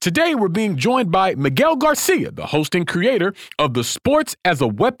struggle. Today, we're being joined by Miguel Garcia, the host and creator of the Sports as a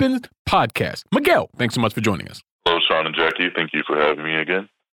Weapon podcast. Miguel, thanks so much for joining us. Hello, Sean and Jackie. Thank you for having me again.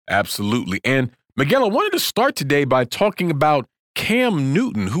 Absolutely. And Miguel, I wanted to start today by talking about Cam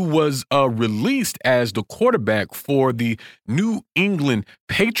Newton, who was released as the quarterback for the New England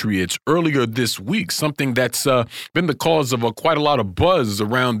Patriots earlier this week, something that's been the cause of quite a lot of buzz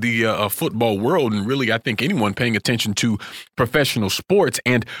around the football world, and really, I think, anyone paying attention to professional sports.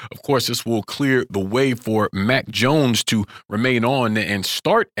 And, of course, this will clear the way for Mac Jones to remain on and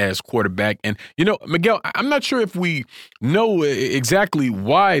start as quarterback. And, you know, Miguel, I'm not sure if we know exactly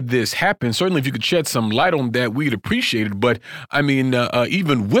why this happened. Certainly, if you could shed some light on that, we'd appreciate it. But I mean,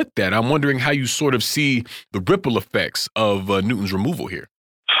 even with that, I'm wondering how you sort of see the ripple effects of Newton's removal here.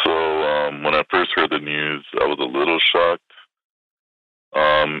 So when I first heard the news, I was a little shocked.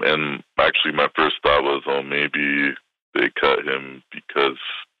 And actually, my first thought was, oh, maybe they cut him because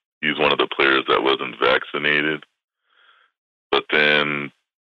he's one of the players that wasn't vaccinated. But then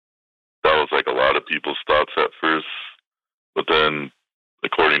that was like a lot of people's thoughts at first. But then,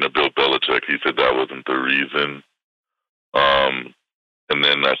 according to Bill Belichick, he said that wasn't the reason. And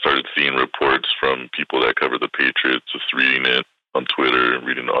then I started seeing reports from people that cover the Patriots, just reading it on Twitter and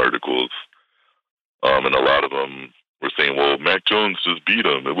reading the articles. And a lot of them were saying, well, Mac Jones just beat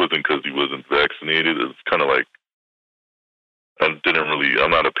him. It wasn't because he wasn't vaccinated. It's kind of like, I'm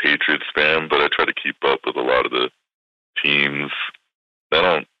not a Patriots fan, but I try to keep up with a lot of the teams.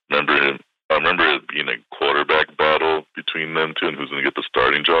 I remember it being a quarterback battle between them two and who's going to get the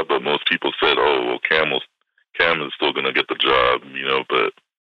starting job. But most people said, oh, well, Cam is still going to get the job, but,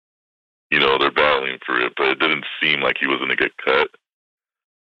 they're battling for it. But it didn't seem like he was going to get cut.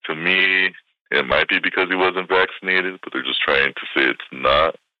 To me, it might be because he wasn't vaccinated, but they're just trying to say it's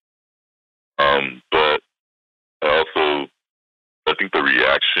not. But I think the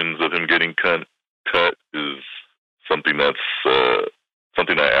reactions of him getting cut is something that's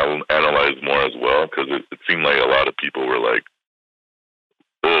something I analyzed more as well, because it seemed like a lot of people were like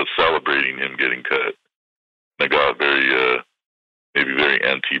celebrating him getting cut. I got maybe very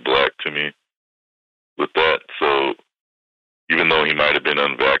anti-black to me with that. So even though he might have been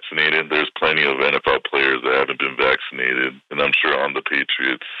unvaccinated, there's plenty of NFL players that haven't been vaccinated, and I'm sure on the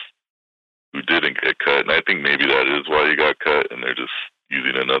Patriots who didn't get cut. And I think maybe that is why he got cut, and they're just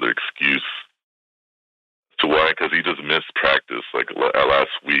using another excuse to why, because he just missed practice like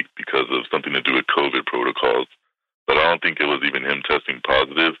last week because of something to do with COVID protocols. But I don't think it was even him testing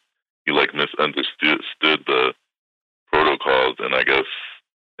positive. He misunderstood the protocols, and I guess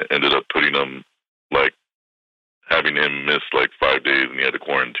ended up putting him having him miss 5 days, and he had to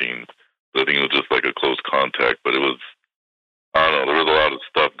quarantine. So I think it was just a close contact, but it was, I don't know, there was a lot of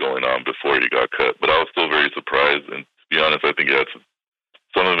stuff going on before he got cut. But I was still very surprised, and to be honest, I think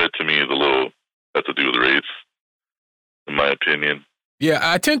some of it to me has to do with race, in my opinion. Yeah,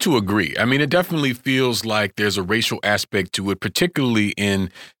 I tend to agree. I mean, it definitely feels like there's a racial aspect to it, particularly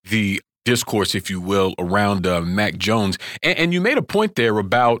in the discourse, if you will, around Mac Jones. And you made a point there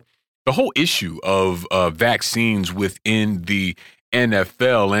about the whole issue of vaccines within the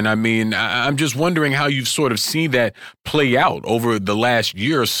NFL. And I mean, I'm just wondering how you've sort of seen that play out over the last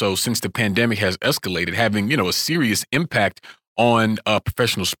year or so since the pandemic has escalated, having, a serious impact on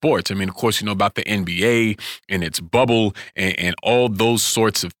professional sports. I mean, of course, you know about the NBA and its bubble and all those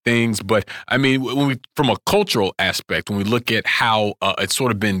sorts of things. But I mean, from a cultural aspect, when we look at how it's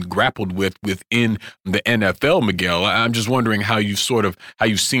sort of been grappled with within the NFL, Miguel, I'm just wondering how you've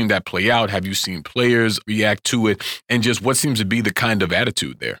seen that play out. Have you seen players react to it, and just what seems to be the kind of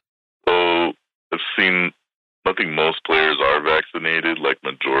attitude there? So I've seen, I think most players are vaccinated,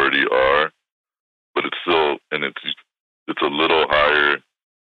 majority are, but it's still, and it's a little higher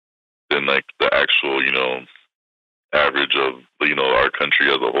than the actual, average of, our country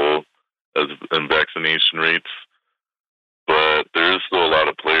as a whole in vaccination rates. But there is still a lot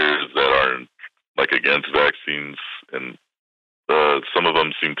of players that are against vaccines, and some of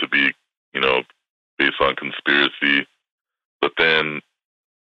them seem to be, based on conspiracy. But then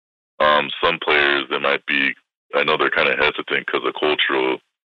some players that might be, I know they're kind of hesitant because of cultural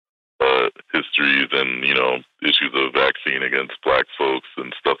histories and, issues of vaccine against black folks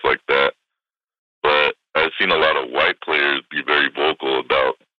and stuff like that. But I've seen a lot of white players be very vocal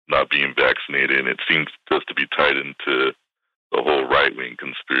about not being vaccinated it seems just to be tied into the whole right-wing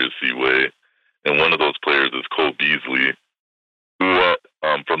conspiracy way. And one of those players is Cole Beasley, who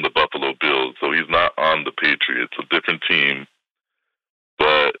from the Buffalo Bills. So he's not on the Patriots, a different team.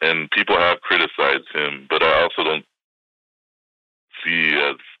 And people have criticized him, but I also don't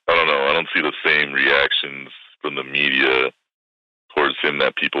I don't see the same reactions from the media towards him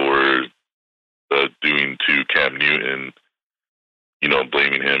that people were doing to Cam Newton,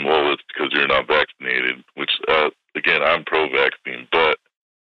 blaming him, well, it's because you're not vaccinated, which, again, I'm pro-vaccine, but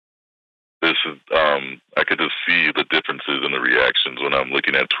this is, I could just see the differences in the reactions when I'm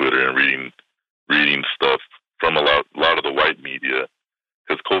looking at Twitter and reading stuff from a lot of the white media,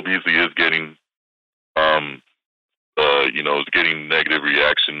 because Cole Beasley is getting, is getting negative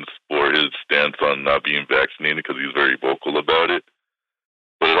reactions for his stance on not being vaccinated because he's very vocal about it.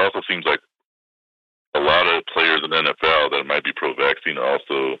 But it also seems like a lot of players in the NFL that might be pro-vaccine are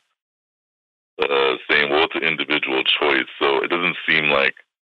also saying, well, it's an individual choice. So it doesn't seem like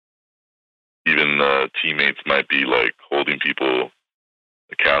even teammates might be like holding people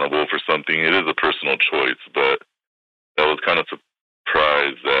accountable for something. It is a personal choice, but I was kind of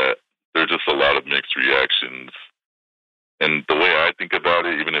surprised that there's just a lot of mixed reactions. And the way I think about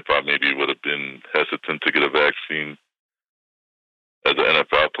it, even if I maybe would have been hesitant to get a vaccine, as an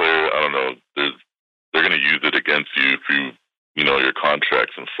NFL player, I don't know, they're going to use it against you through, your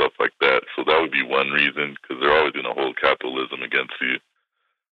contracts and stuff like that. So that would be one reason, because they're always going to hold capitalism against you.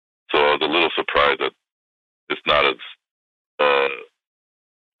 So I was a little surprised that it's not as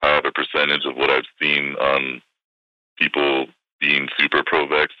high of a percentage of what I've seen on people being super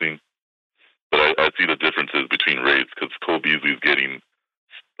pro-vaccine. But I see the differences between race, because Cole Beasley is getting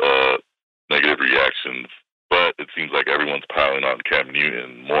negative reactions, but it seems like everyone's piling on Cam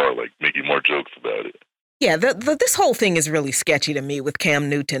Newton more, like making more jokes about it. Yeah, this whole thing is really sketchy to me with Cam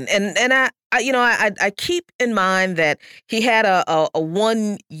Newton, and I keep in mind that he had a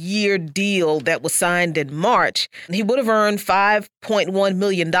 1-year deal that was signed in March. He would have earned $5.1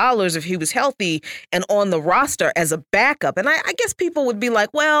 million if he was healthy and on the roster as a backup. And I guess people would be like,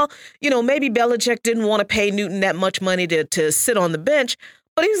 well, maybe Belichick didn't want to pay Newton that much money to sit on the bench,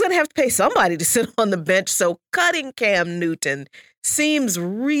 but he's going to have to pay somebody to sit on the bench. So cutting Cam Newton seems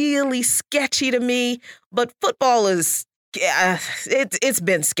really sketchy to me, but football is, it's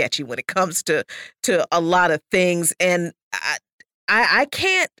been sketchy when it comes to a lot of things. And I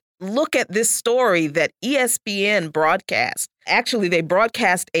can't look at this story that ESPN broadcast. Actually, they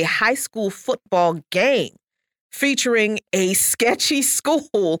broadcast a high school football game featuring a sketchy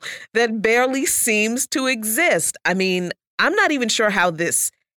school that barely seems to exist. I mean, I'm not even sure how this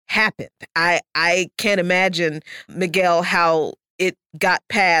happened. I can't imagine, Miguel, how it got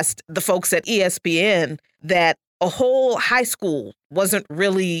past the folks at ESPN that a whole high school wasn't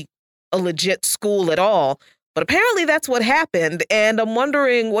really a legit school at all. But apparently that's what happened. And I'm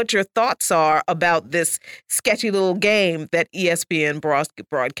wondering what your thoughts are about this sketchy little game that ESPN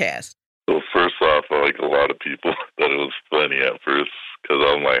broadcast. So first off, like a lot of people thought it was funny at first, because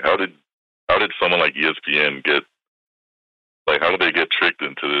I'm like, how did someone like ESPN how did they get tricked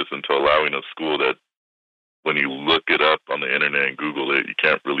into this, into allowing a school that, when you look it up on the internet and Google it, you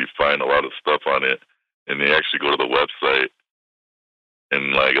can't really find a lot of stuff on it. And they actually go to the website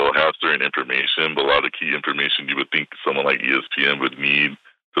and it'll have certain information, but a lot of key information you would think someone like ESPN would need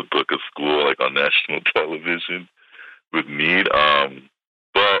to book a school on national television would need.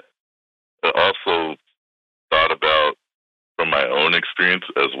 But I also thought about, from my own experience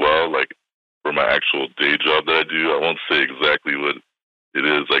as well, for my actual day job that I do, I won't say exactly what it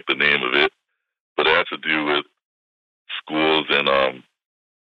is, the name of it, but it has to do with schools and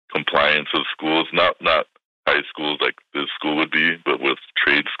compliance of schools, not high schools like this school would be, but with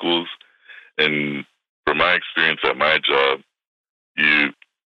trade schools. And from my experience at my job, there's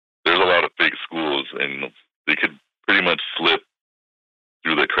a lot of fake schools, and they could pretty much slip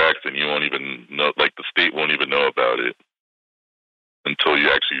through the cracks, and you won't even know, the state won't even know about it until you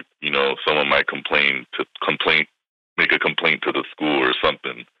actually, someone might make a complaint to the school or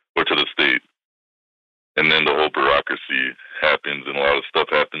something, or to the state. And then the whole bureaucracy happens, and a lot of stuff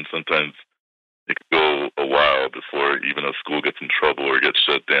happens. Sometimes it could go a while before even a school gets in trouble or gets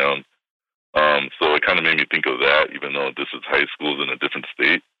shut down. So it kind of made me think of that, even though this is high schools in a different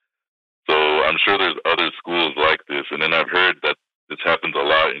state. So I'm sure there's other schools like this. And then I've heard that this happens a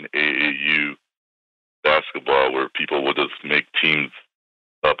lot in AAU basketball, where people will just make teams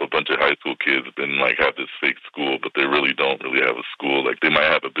up, a bunch of high school kids, and have this fake school, but they really don't really have a school. They might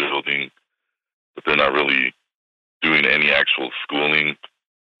have a building, but they're not really doing any actual schooling.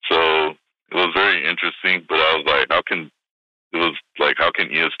 So it was very interesting, but I was like, how can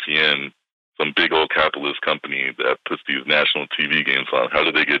ESPN some big old capitalist company that puts these national TV games on. How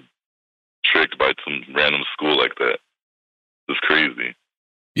did they get tricked by some random school like that? It's crazy.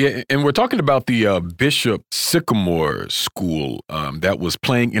 Yeah, and we're talking about the Bishop Sycamore school that was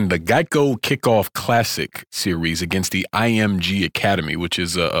playing in the Geico Kickoff Classic series against the IMG Academy, which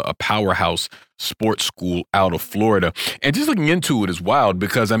is a powerhouse sports school out of Florida. And just looking into it is wild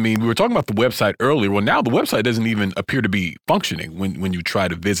because, I mean, we were talking about the website earlier. Well, now the website doesn't even appear to be functioning when you try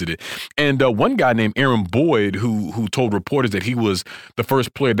to visit it. And one guy named Aaron Boyd, who told reporters that he was the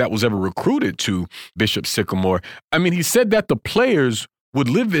first player that was ever recruited to Bishop Sycamore, I mean, he said that the players would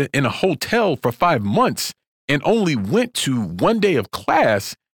live in a hotel for 5 months and only went to one day of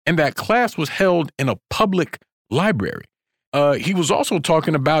class, and that class was held in a public library. He was also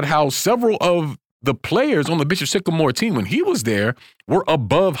talking about how several of the players on the Bishop Sycamore team, when he was there, were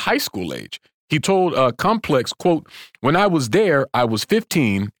above high school age. He told Complex, quote, "When I was there, I was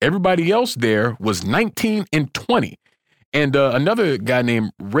 15. Everybody else there was 19 and 20. And another guy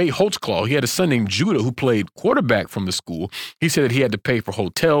named Ray Holtzclaw, he had a son named Judah who played quarterback from the school. He said that he had to pay for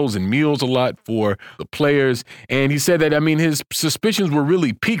hotels and meals a lot for the players. And he said that, I mean, his suspicions were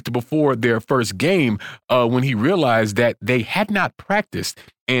really peaked before their first game when he realized that they had not practiced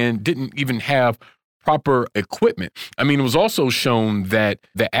and didn't even have proper equipment. I mean, it was also shown that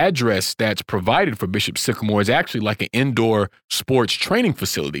the address that's provided for Bishop Sycamore is actually like an indoor sports training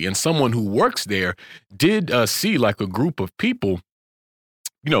facility. And someone who works there did see like a group of people,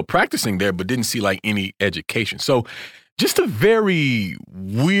 you know, practicing there, but didn't see like any education. So just a very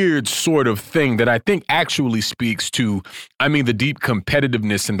weird sort of thing that I think actually speaks to, I mean, the deep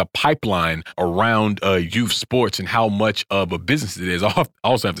competitiveness and the pipeline around youth sports and how much of a business it is. I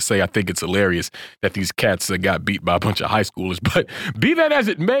also have to say, I think it's hilarious that these cats got beat by a bunch of high schoolers. But be that as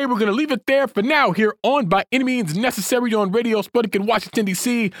it may, we're going to leave it there for now here on By Any Means Necessary on Radio Sputnik in Washington,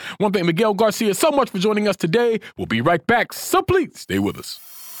 D.C. I want to thank Miguel Garcia so much for joining us today. We'll be right back, so please stay with us.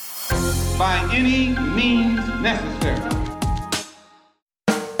 By any means necessary.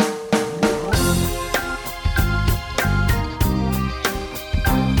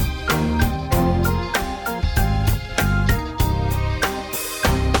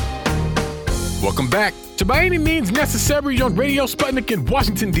 Welcome back to By Any Means Necessary on Radio Sputnik in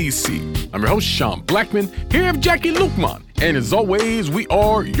Washington, D.C. I'm your host, Sean Blackman, here with Jackie Lukman. And as always, we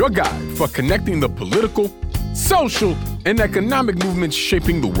are your guide for connecting the political, social, and economic movements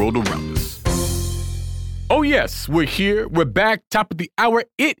shaping the world around us. Oh yes, we're here. We're back. Top of the hour.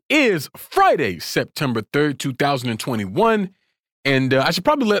 It is Friday, September 3rd, 2021. And I should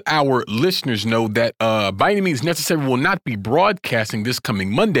probably let our listeners know that By Any Means Necessary will not be broadcasting this coming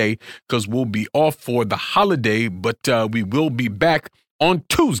Monday because we'll be off for the holiday, but we will be back on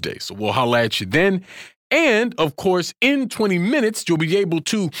Tuesday. So we'll holla at you then. And, of course, in 20 minutes, you'll be able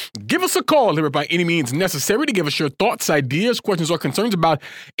to give us a call here By Any Means Necessary to give us your thoughts, ideas, questions, or concerns about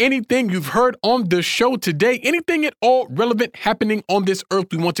anything you've heard on the show today, anything at all relevant happening on this earth.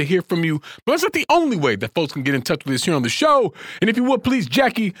 We want to hear from you. But that's not the only way that folks can get in touch with us here on the show. And if you would, please,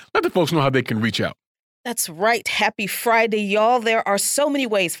 Jackie, let the folks know how they can reach out. That's right. Happy Friday, y'all. There are so many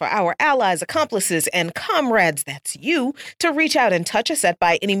ways for our allies, accomplices, and comrades, that's you, to reach out and touch us at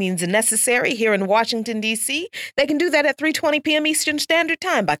By Any Means Necessary here in Washington, D.C. They can do that at 3:20 p.m. Eastern Standard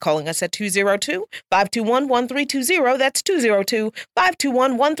Time by calling us at 202-521-1320. That's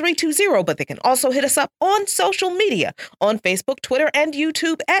 202-521-1320. But they can also hit us up on social media, on Facebook, Twitter, and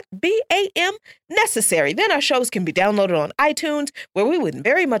YouTube at BAM Necessary. Then our shows can be downloaded on iTunes, where we would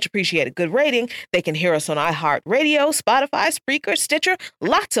very much appreciate a good rating. They can hear us on iHeartRadio, Spotify, Spreaker, Stitcher,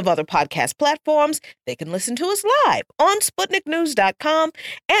 lots of other podcast platforms. They can listen to us live on SputnikNews.com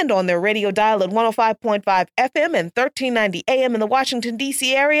and on their radio dial at 105.5 FM and 1390 AM in the Washington,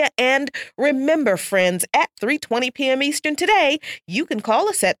 D.C. area. And remember, friends, at 3:20 p.m. Eastern today, you can call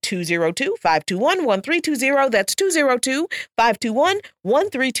us at 202-521-1320. That's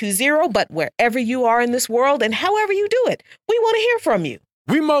 202-521-1320. But wherever you are in this world and however you do it, we want to hear from you.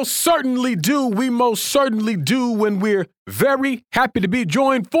 We most certainly do. We most certainly do when we're very happy to be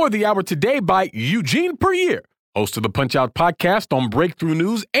joined for the hour today by Eugene Perrier, host of the Punch Out podcast on Breakthrough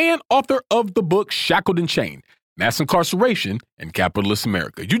News and author of the book Shackled and Chained, Mass Incarceration in Capitalist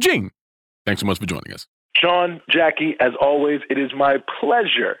America. Eugene, thanks so much for joining us. Sean, Jackie, as always, it is my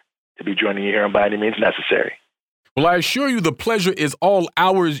pleasure to be joining you here on By Any Means Necessary. Well, I assure you the pleasure is all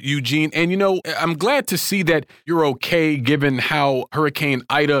ours, Eugene. And, you know, I'm glad to see that you're okay given how Hurricane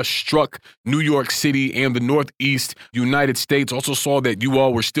Ida struck New York City and the Northeast United States. Also saw that you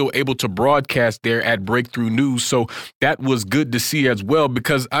all were still able to broadcast there at Breakthrough News. So that was good to see as well,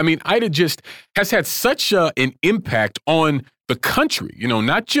 because, I mean, Ida just has had such an impact on the country,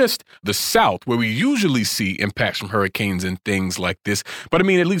 not just the South, where we usually see impacts from hurricanes and things like this. But I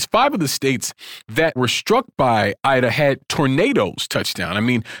mean, at least 5 of the states that were struck by Ida had tornadoes touch down. I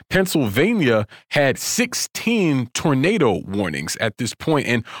mean, Pennsylvania had 16 tornado warnings at this point,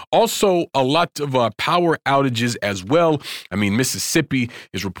 and also a lot of power outages as well. I mean, Mississippi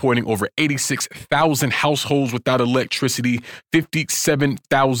is reporting over 86,000 households without electricity,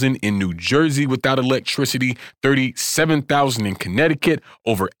 57,000 in New Jersey without electricity, 37,000 in Connecticut,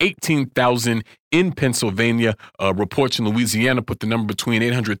 over 18,000 in Pennsylvania. Reports in Louisiana put the number between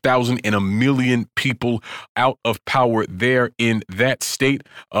 800,000 and 1 million people out of power there in that state.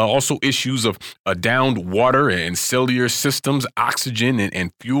 Also issues of downed water and cellular systems, oxygen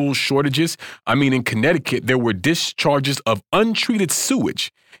and fuel shortages. I mean, in Connecticut, there were discharges of untreated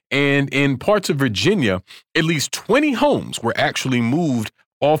sewage. And in parts of Virginia, at least 20 homes were actually moved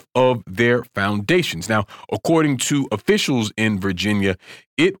off of their foundations. Now, according to officials in Virginia,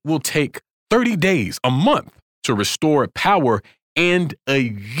 it will take 30 days, a month, to restore power and a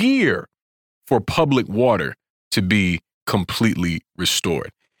year for public water to be completely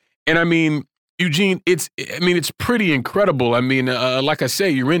restored. And I mean, Eugene, it's pretty incredible. I mean, like I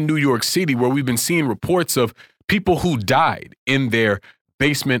say, you're in New York City, where we've been seeing reports of people who died in their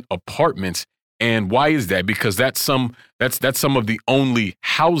basement apartments. And why is that? Because that's some of the only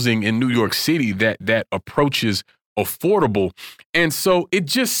housing in New York City that approaches affordable. And so it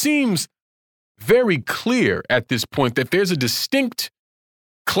just seems very clear at this point that there's a distinct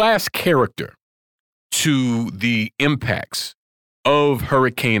class character to the impacts of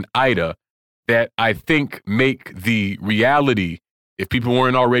Hurricane Ida that I think make the reality, if people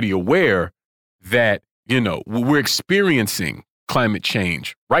weren't already aware, that, we're experiencing climate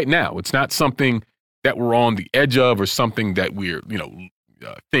change right now. It's not something that we're on the edge of or something that we're,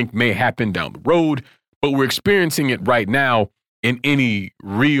 think may happen down the road, but we're experiencing it right now. And any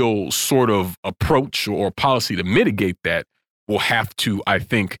real sort of approach or policy to mitigate that will have to, I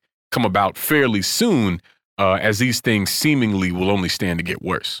think, come about fairly soon, as these things seemingly will only stand to get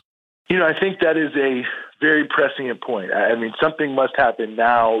worse. I think that is a very prescient point. I mean, something must happen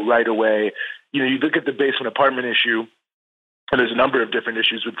now, right away. You look at the basement apartment issue, and there's a number of different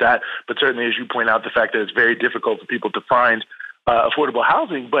issues with that. But certainly, as you point out, the fact that it's very difficult for people to find affordable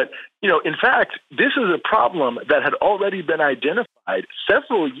housing. But, in fact, this is a problem that had already been identified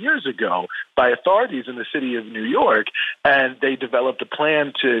several years ago by authorities in the city of New York, and they developed a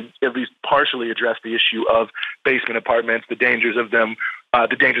plan to at least partially address the issue of basement apartments, the dangers of them,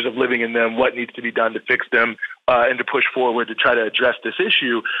 the dangers of living in them, what needs to be done to fix them, and to push forward to try to address this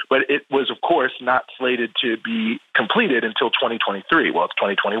issue. But it was, of course, not slated to be completed until 2023. Well, it's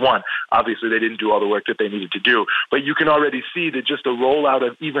 2021. Obviously, they didn't do all the work that they needed to do. But you can already see that just the rollout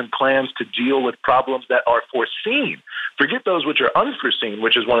of even plans to deal with problems that are foreseen, forget those which are unforeseen,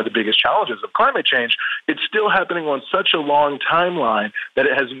 which is one of the biggest challenges of climate change, it's still happening on such a long timeline that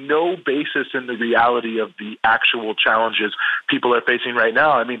it has no basis in the reality of the actual challenges people are facing right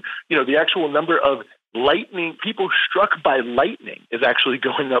now. I mean, the actual number of people struck by lightning is actually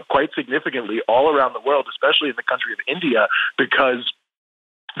going up quite significantly all around the world, especially in the country of India, because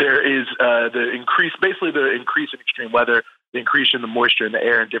there is the increase in extreme weather, the increase in the moisture in the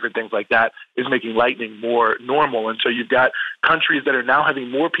air and different things like that is making lightning more normal. And so you've got countries that are now having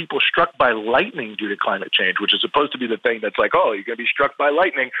more people struck by lightning due to climate change, which is supposed to be the thing that's like, oh, you're going to be struck by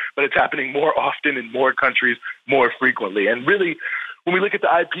lightning, but it's happening more often in more countries more frequently. And really, when we look at the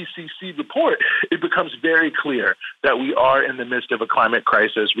IPCC report, it becomes very clear that we are in the midst of a climate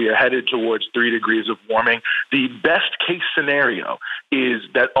crisis. We are headed towards 3 degrees of warming. The best case scenario is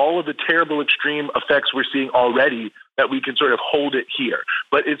that all of the terrible extreme effects we're seeing already, that we can sort of hold it here.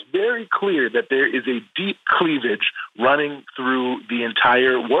 But it's very clear that there is a deep cleavage running through the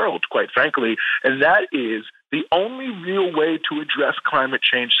entire world, quite frankly, and that is the only real way to address climate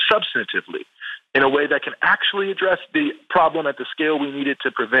change substantively, in a way that can actually address the problem at the scale we need it to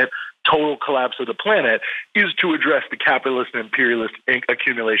prevent total collapse of the planet, is to address the capitalist and imperialist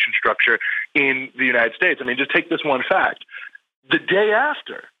accumulation structure in the United States. I mean, just take this one fact. The day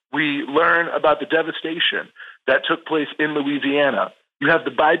after we learn about the devastation that took place in Louisiana, you have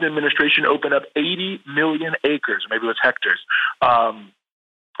the Biden administration open up 80 million acres, maybe it was hectares,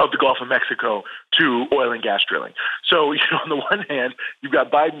 of the Gulf of Mexico to oil and gas drilling. So, on the one hand, you've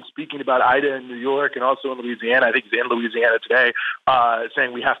got Biden speaking about Ida in New York and also in Louisiana. I think he's in Louisiana today,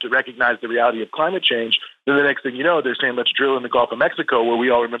 saying we have to recognize the reality of climate change. Then the next thing you know, they're saying let's drill in the Gulf of Mexico, where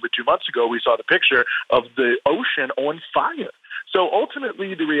we all remember 2 months ago we saw the picture of the ocean on fire. So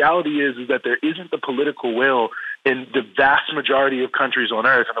ultimately, the reality is that there isn't the political will in the vast majority of countries on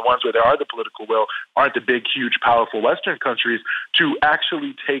earth, and the ones where there are the political will aren't the big, huge, powerful Western countries, to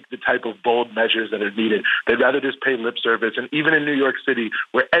actually take the type of bold measures that are needed. They'd rather just pay lip service. And even in New York City,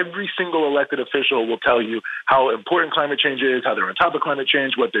 where every single elected official will tell you how important climate change is, how they're on top of climate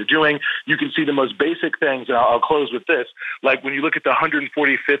change, what they're doing, you can see the most basic things. And I'll close with this. Like when you look at the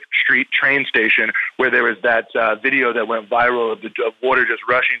 145th Street train station, where there was that video that went viral of water just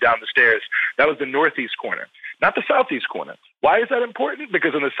rushing down the stairs, that was the northeast corner, not the southeast corner. Why is that important?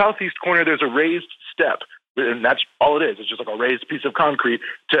 Because in the southeast corner, there's a raised step. And that's all it is. It's just like a raised piece of concrete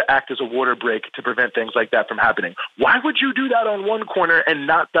to act as a water break to prevent things like that from happening. Why would you do that on one corner and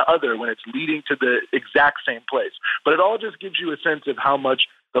not the other when it's leading to the exact same place? But it all just gives you a sense of how much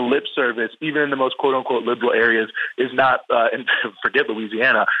the lip service, even in the most quote-unquote liberal areas, is not, and forget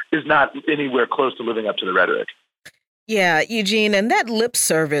Louisiana, is not anywhere close to living up to the rhetoric. Yeah, Eugene, and that lip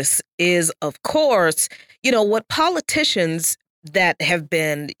service is, of course, what politicians that have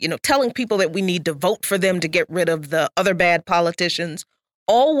been, telling people that we need to vote for them to get rid of the other bad politicians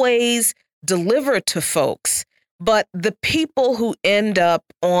always deliver to folks. But the people who end up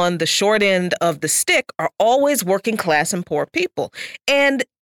on the short end of the stick are always working class and poor people. And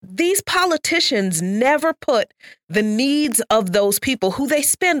these politicians never put the needs of those people who they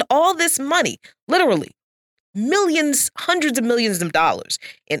spend all this money, literally millions, hundreds of millions of dollars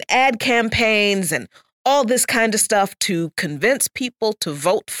in ad campaigns and all this kind of stuff to convince people to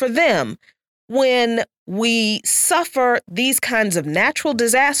vote for them. When we suffer these kinds of natural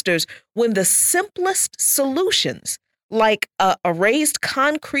disasters, when the simplest solutions, like a raised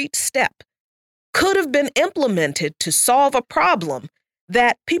concrete step, could have been implemented to solve a problem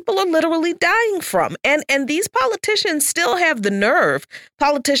that people are literally dying from. And these politicians still have the nerve,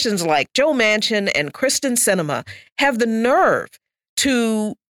 politicians like Joe Manchin and Kristen Sinema have the nerve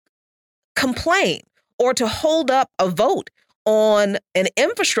to complain or to hold up a vote on an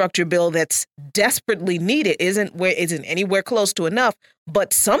infrastructure bill that's desperately needed, isn't anywhere close to enough,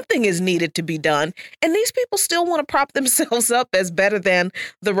 but something is needed to be done. And these people still want to prop themselves up as better than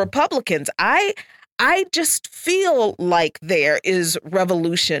the Republicans. I just feel like there is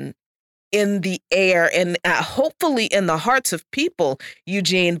revolution in the air and hopefully in the hearts of people,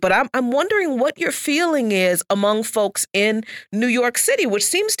 Eugene. But I'm wondering what your feeling is among folks in New York City, which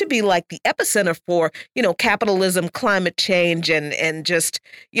seems to be like the epicenter for, capitalism, climate change, and just,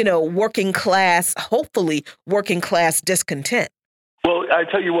 working class, hopefully working class discontent. Well, I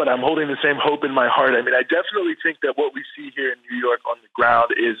tell you what, I'm holding the same hope in my heart. I mean, I definitely think that what we see here in New York on the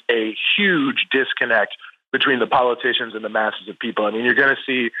ground is a huge disconnect between the politicians and the masses of people. I mean, you're going to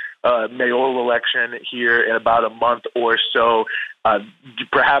see a mayoral election here in about a month or so.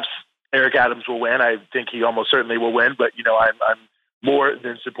 Perhaps Eric Adams will win. I think he almost certainly will win. But, I'm more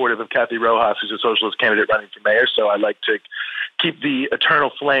than supportive of Kathy Rojas, who's a socialist candidate running for mayor. So I like to keep the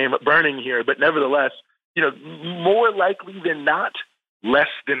eternal flame burning here. But nevertheless, more likely than not, less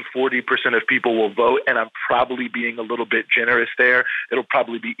than 40% of people will vote, and I'm probably being a little bit generous there. It'll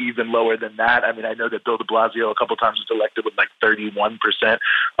probably be even lower than that. I mean, I know that Bill de Blasio a couple times was elected with like 31%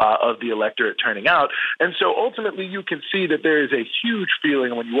 of the electorate turning out. And so ultimately you can see that there is a huge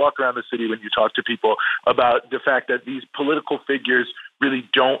feeling when you walk around the city, when you talk to people, about the fact that these political figures really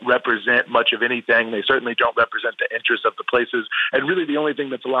don't represent much of anything. They certainly don't represent the interests of the places. And really the only thing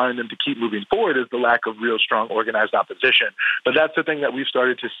that's allowing them to keep moving forward is the lack of real strong organized opposition. But that's the thing that we've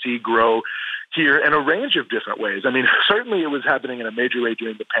started to see grow here in a range of different ways. I mean, certainly it was happening in a major way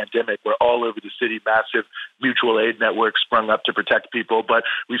during the pandemic, where all over the city, massive mutual aid networks sprung up to protect people, but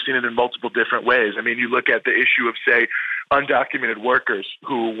we've seen it in multiple different ways. I mean, you look at the issue of, say, undocumented workers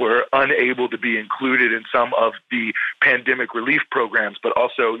who were unable to be included in some of the pandemic relief programs, but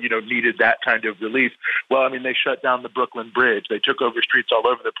also, needed that kind of relief. Well, I mean, they shut down the Brooklyn Bridge. They took over streets all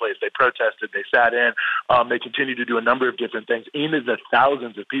over the place. They protested. They sat in. They continued to do a number of different things, even the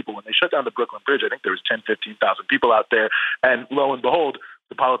thousands of people. When they shut down the Brooklyn Bridge, I think there was 10, 15,000 people out there. And lo and behold,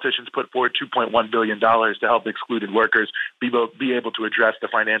 the politicians put forward $2.1 billion to help excluded workers be able to address the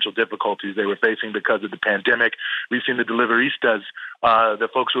financial difficulties they were facing because of the pandemic. We've seen the deliveristas, the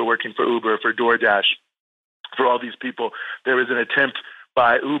folks who are working for Uber, for DoorDash, for all these people. There was an attempt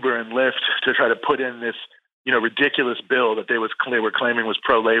by Uber and Lyft to try to put in this ridiculous bill that they were claiming was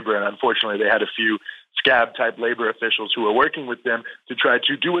pro-labor, and unfortunately they had a few scab-type labor officials who are working with them to try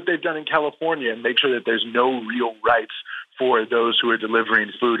to do what they've done in California and make sure that there's no real rights for those who are delivering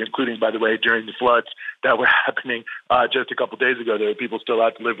food, including, by the way, during the floods that were happening just a couple days ago. There were people still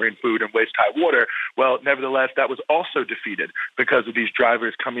out delivering food and waist-high water. Well, nevertheless, that was also defeated because of these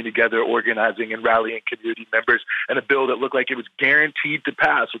drivers coming together, organizing and rallying community members, and a bill that looked like it was guaranteed to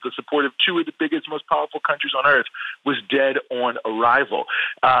pass with the support of two of the biggest, most powerful countries on earth was dead on arrival.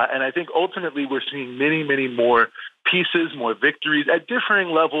 And I think ultimately we're seeing many, many more pieces, more victories at differing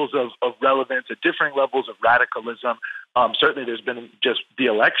levels of relevance, at differing levels of radicalism. Certainly there's been just the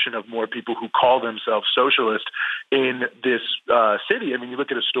election of more people who call themselves socialist in this city. I mean, you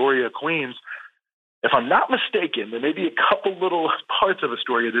look at Astoria, Queens. If I'm not mistaken, there may be a couple little parts of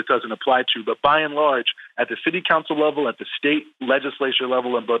Astoria this doesn't apply to, but by and large, at the city council level, at the state legislature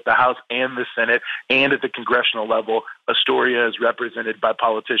level, in both the House and the Senate, and at the congressional level, Astoria is represented by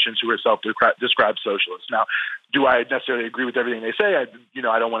politicians who are self-described socialists. Now, do I necessarily agree with everything they say? I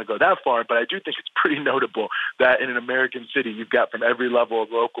don't want to go that far, but I do think it's pretty notable that in an American city, you've got from every level of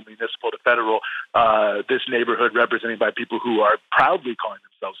local, municipal to federal, this neighborhood represented by people who are proudly calling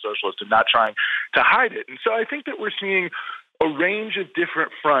themselves socialist and not trying to hide it. And so I think that we're seeing a range of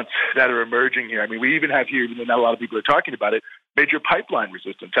different fronts that are emerging here. I mean, we even have here, even though not a lot of people are talking about it, major pipeline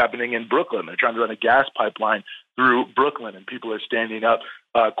resistance happening in Brooklyn. They're trying to run a gas pipeline through Brooklyn, and people are standing up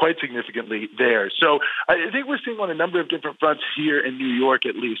quite significantly there. So I think we're seeing on a number of different fronts here in New York,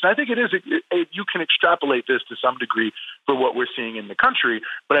 at least. And I think you can extrapolate this to some degree for what we're seeing in the country,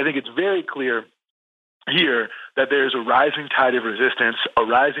 but I think it's very clear here that there's a rising tide of resistance, a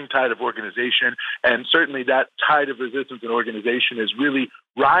rising tide of organization, and certainly that tide of resistance and organization is really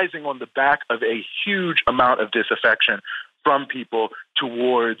rising on the back of a huge amount of disaffection from people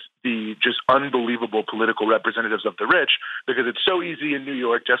towards the just unbelievable political representatives of the rich, because it's so easy in New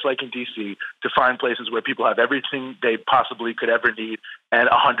York, just like in D.C., to find places where people have everything they possibly could ever need and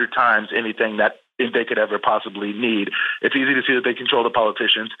 100 times anything that they could ever possibly need. It's easy to see that they control the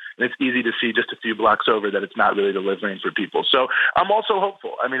politicians, and it's easy to see just a few blocks over that it's not really delivering for people. So I'm also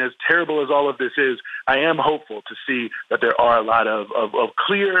hopeful. I mean, as terrible as all of this is, I am hopeful to see that there are a lot of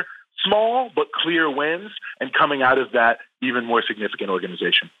clear, small but clear wins, and coming out of that, even more significant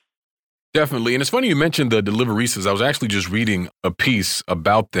organization. Definitely. And it's funny you mentioned the deliveristas. I was actually just reading a piece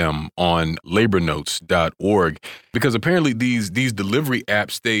about them on labornotes.org, because apparently these delivery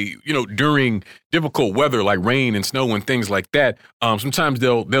apps, they, during difficult weather like rain and snow and things like that, sometimes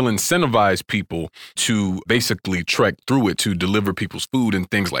they'll incentivize people to basically trek through it to deliver people's food and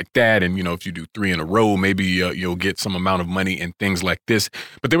things like that. And, if you do 3 in a row, maybe you'll get some amount of money and things like this.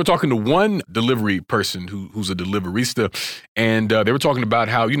 But they were talking to one delivery person who's a deliverista, and they were talking about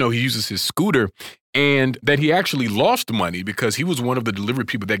how, he uses his scooter, and that he actually lost money because he was one of the delivery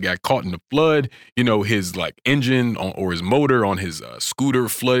people that got caught in the flood. His engine or his motor on his scooter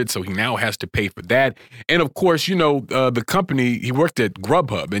flooded, so he now has to pay for that. And of course, the company, he worked at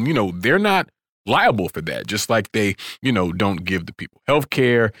Grubhub, and they're not liable for that, just like they, don't give the people health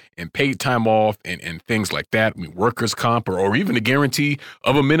care and paid time off and things like that. I mean, workers' comp or even a guarantee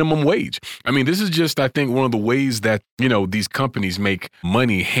of a minimum wage. I mean, this is just, I think, one of the ways that, these companies make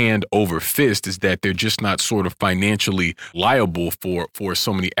money hand over fist, is that they're just not sort of financially liable for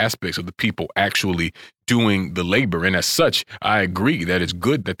so many aspects of the people actually doing the labor. And as such, I agree that it's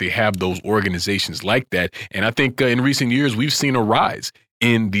good that they have those organizations like that. And I think in recent years, we've seen a rise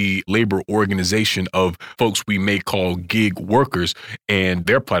in the labor organization of folks we may call gig workers. And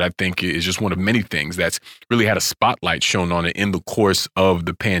their plight, I think, is just one of many things that's really had a spotlight shown on it in the course of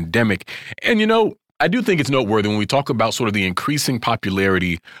the pandemic. And, I do think it's noteworthy when we talk about sort of the increasing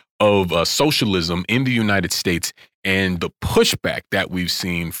popularity of socialism in the United States and the pushback that we've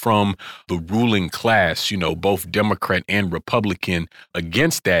seen from the ruling class, both Democrat and Republican,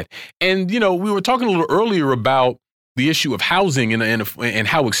 against that. And, we were talking a little earlier about the issue of housing and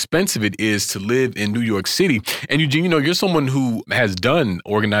how expensive it is to live in New York City. And Eugene, you're someone who has done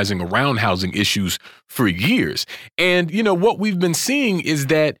organizing around housing issues for years. And, what we've been seeing is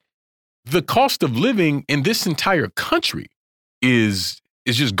that the cost of living in this entire country is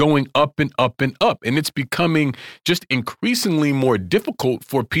just going up and up and up. And it's becoming just increasingly more difficult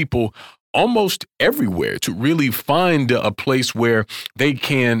for people almost everywhere to really find a place where they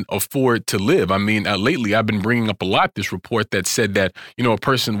can afford to live. I mean, lately I've been bringing up a lot this report that said that, a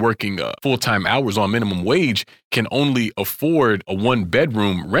person working full-time hours on minimum wage can only afford a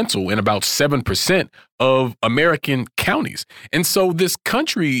 1-bedroom rental in about 7% of American counties. And so this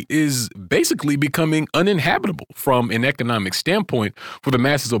country is basically becoming uninhabitable from an economic standpoint for the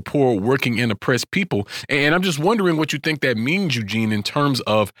masses of poor, working, and oppressed people. And I'm just wondering what you think that means, Eugene, in terms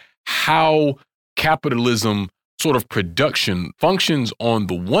of how capitalism sort of production functions on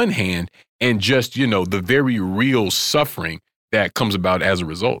the one hand and just, the very real suffering that comes about as a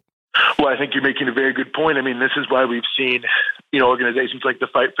result? Well, I think you're making a very good point. I mean, this is why we've seen, organizations like the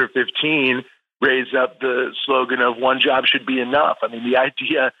Fight for 15 raise up the slogan of one job should be enough. I mean, the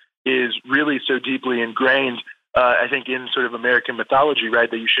idea is really so deeply ingrained, I think, in sort of American mythology, right,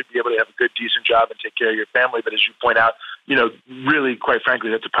 that you should be able to have a good, decent job and take care of your family. But as you point out, really, quite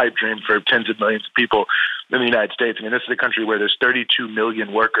frankly, that's a pipe dream for tens of millions of people in the United States. I mean, this is a country where there's 32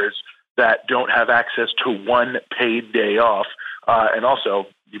 million workers that don't have access to one paid day off. And also,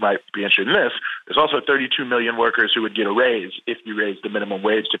 you might be interested in this, there's also 32 million workers who would get a raise if you raise the minimum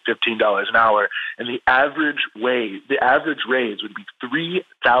wage to $15 an hour. And the average raise would be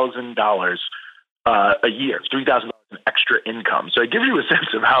 $3,000 a year, $3,000 in extra income. So it gives you a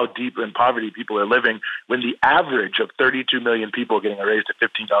sense of how deep in poverty people are living when the average of 32 million people getting a raise to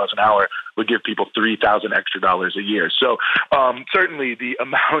 $15 an hour would give people $3,000 extra dollars a year. So certainly the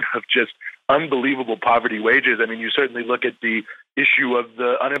amount of just unbelievable poverty wages. I mean, you certainly look at the issue of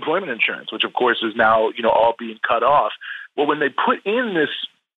the unemployment insurance, which of course is now, all being cut off. Well, when they put in this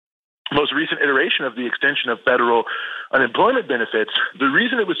most recent iteration of the extension of federal unemployment benefits, the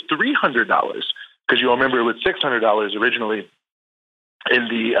reason it was $300, because you'll remember it was $600 originally in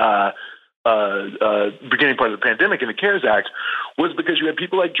the beginning part of the pandemic in the CARES Act, was because you had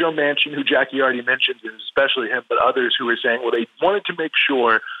people like Joe Manchin, who Jackie already mentioned, and especially him, but others who were saying, well, they wanted to make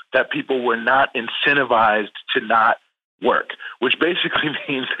sure that people were not incentivized to not work, which basically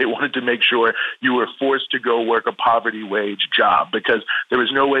means they wanted to make sure you were forced to go work a poverty wage job, because there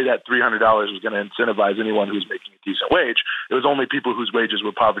was no way that $300 was going to incentivize anyone who was making a decent wage. It was only people whose wages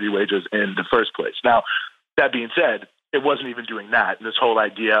were poverty wages in the first place. Now, that being said, it wasn't even doing that. And this whole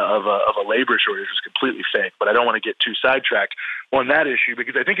idea of a labor shortage was completely fake. But I don't want to get too sidetracked on that issue,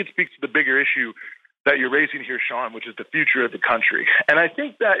 because I think it speaks to the bigger issue that you're raising here, Sean, which is the future of the country. And I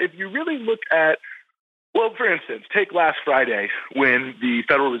think that if you really look at, well, for instance, take last Friday when the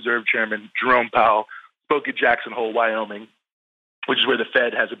Federal Reserve Chairman, Jerome Powell, spoke at Jackson Hole, Wyoming, which is where the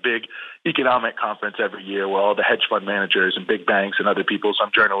Fed has a big economic conference every year where all the hedge fund managers and big banks and other people, some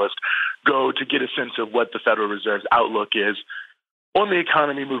journalists, go to get a sense of what the Federal Reserve's outlook is on the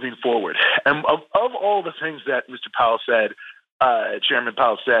economy moving forward. And of all the things that Mr. Powell said, Chairman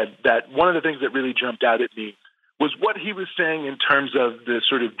Powell said, that one of the things that really jumped out at me was what he was saying in terms of the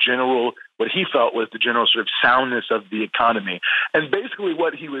sort of general, what he felt was the general sort of soundness of the economy. And basically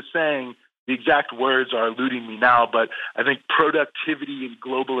what he was saying, the exact words are eluding me now, but I think productivity and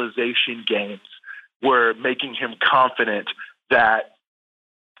globalization gains were making him confident that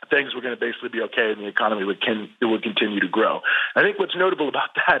things were going to basically be okay and the economy would continue to grow. I think what's notable about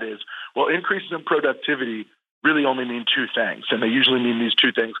that is, well, increases in productivity really only mean two things, and they usually mean these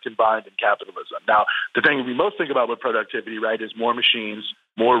two things combined in capitalism. Now, the thing we most think about with productivity, right, is more machines,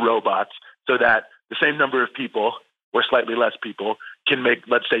 more robots, so that the same number of people or slightly less people can make,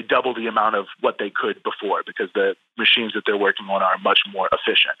 let's say, double the amount of what they could before, because the machines that they're working on are much more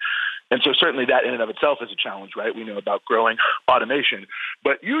efficient. And so certainly that in and of itself is a challenge, right? We know about growing automation.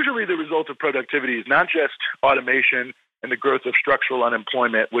 But usually the result of productivity is not just automation and the growth of structural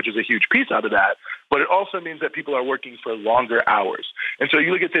unemployment, which is a huge piece out of that, but it also means that people are working for longer hours. And so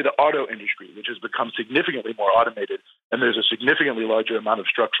you look at, say, the auto industry, which has become significantly more automated, and there's a significantly larger amount of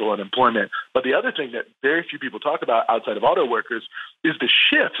structural unemployment. But the other thing that very few people talk about outside of auto workers is the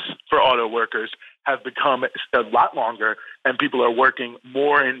shifts for auto workers have become a lot longer, and people are working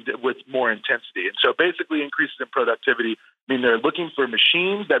more with more intensity. And so basically increases in productivity mean they're looking for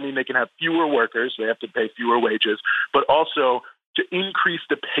machines. That mean they can have fewer workers. They have to pay fewer wages, but also to increase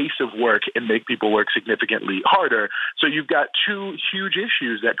the pace of work and make people work significantly harder. So you've got two huge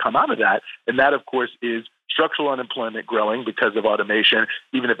issues that come out of that. And that, of course, is structural unemployment growing because of automation,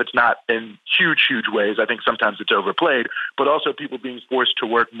 even if it's not in huge, huge ways. I think sometimes it's overplayed, but also people being forced to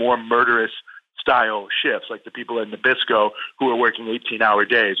work more murderous style shifts, like the people in Nabisco who are working 18-hour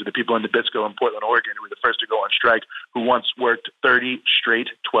days, or the people in Nabisco in Portland, Oregon, who were the first to go on strike, who once worked 30 straight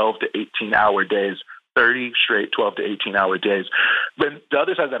 12 to 18-hour days. 30 straight 12 to 18-hour days. But the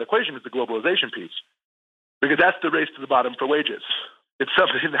other side of that equation is the globalization piece, because that's the race to the bottom for wages. It's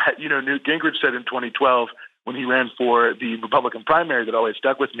something that, Newt Gingrich said in 2012 when he ran for the Republican primary that always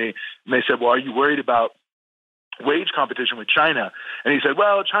stuck with me. And they said, well, are you worried about wage competition with China? And he said,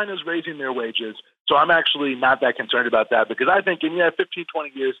 well, China's raising their wages, so I'm actually not that concerned about that, because I think in 15,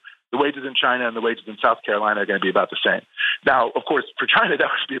 20 years, the wages in China and the wages in South Carolina are going to be about the same. Now, of course, for China, that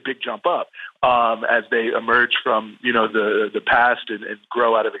would be a big jump up as they emerge from, the past and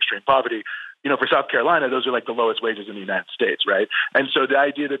grow out of extreme poverty. for South Carolina, those are like the lowest wages in the United States, right? And so the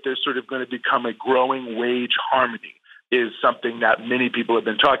idea that there's sort of going to become a growing wage harmony is something that many people have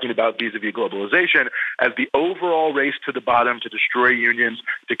been talking about vis-a-vis globalization as the overall race to the bottom to destroy unions,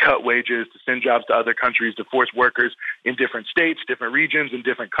 to cut wages, to send jobs to other countries, to force workers in different states, different regions, and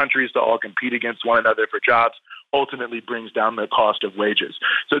different countries to all compete against one another for jobs, ultimately brings down the cost of wages.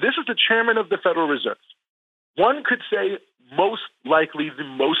 So this is the chairman of the Federal Reserve. One could say most likely the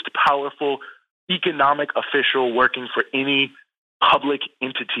most powerful economic official working for any public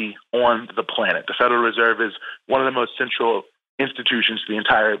entity on the planet. The Federal Reserve is one of the most central institutions to the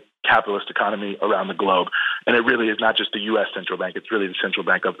entire capitalist economy around the globe. And it really is not just the U.S. central bank, it's really the central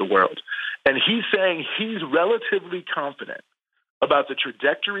bank of the world. And he's saying he's relatively confident about the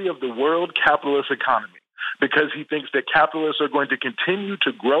trajectory of the world capitalist economy because he thinks that capitalists are going to continue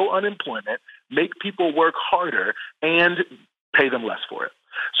to grow unemployment, make people work harder, and pay them less for it.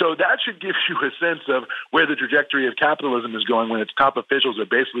 So that should give you a sense of where the trajectory of capitalism is going when its top officials are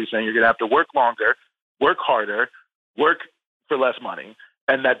basically saying you're going to have to work longer, work harder, work for less money,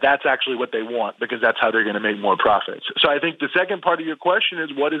 and that's actually what they want because that's how they're going to make more profits. So I think the second part of your question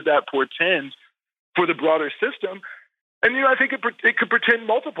is what does that portend for the broader system? And, I think it could portend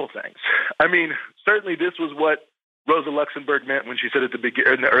multiple things. I mean, certainly this was what Rosa Luxemburg meant when she said in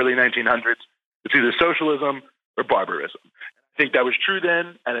the early 1900s, it's either socialism or barbarism. I think that was true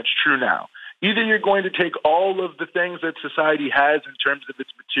then, and it's true now. Either you're going to take all of the things that society has in terms of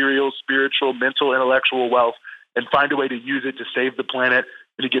its material, spiritual, mental, intellectual wealth and find a way to use it to save the planet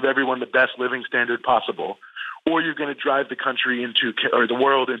and to give everyone the best living standard possible, or you're going to drive the country or the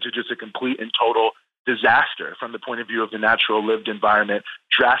world into just a complete and total disaster from the point of view of the natural lived environment,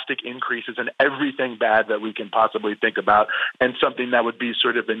 drastic increases in everything bad that we can possibly think about, and something that would be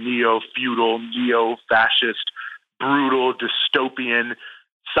sort of a neo-feudal, neo-fascist, brutal, dystopian,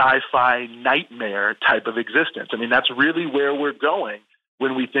 sci-fi nightmare type of existence. I mean, that's really where we're going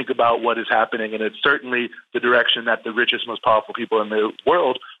when we think about what is happening. And it's certainly the direction that the richest, most powerful people in the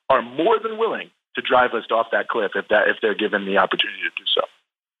world are more than willing to drive us off that cliff if they're given the opportunity to do so.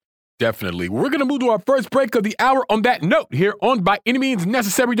 Definitely. We're going to move to our first break of the hour on that note here on By Any Means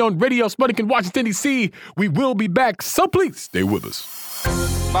Necessary on Radio Sputnik in Washington, D.C. We will be back, so please stay with us.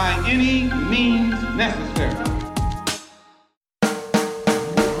 By any means necessary.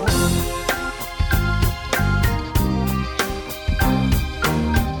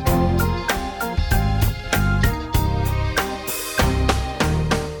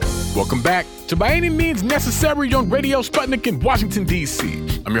 Welcome back to By Any Means Necessary on Radio Sputnik in Washington,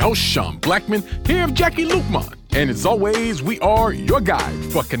 D.C. I'm your host, Sean Blackman, here with Jackie Lukman. And as always, we are your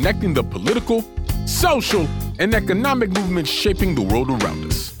guide for connecting the political, social, and economic movements shaping the world around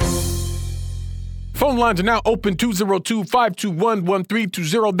us. Phone lines are now open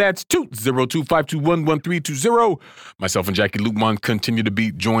 202-521-1320. That's 202-521-1320. Myself and Jackie Lukman continue to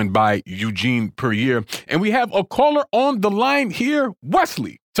be joined by Eugene Perrier. And we have a caller on the line here,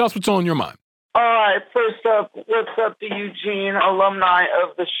 Wesley. Tell us what's on your mind. All right. First up, what's up to Eugene, alumni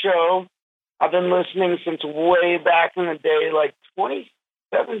of the show. I've been listening since way back in the day, like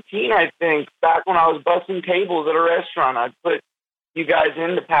 2017, I think, back when I was bussing tables at a restaurant. I'd put you guys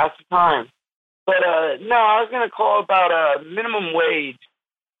in to pass the time. But, no, I was going to call about minimum wage.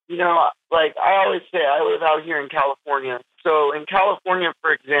 Like I always say, I live out here in California. So in California,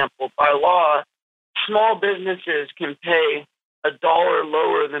 for example, by law, small businesses can pay $1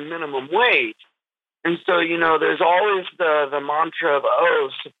 lower than minimum wage. And so, there's always the mantra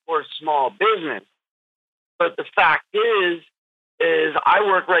of, support small business. But the fact is I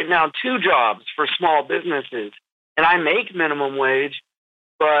work right now 2 jobs for small businesses, and I make minimum wage,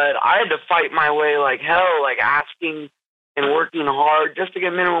 but I had to fight my way like hell, like asking and working hard just to get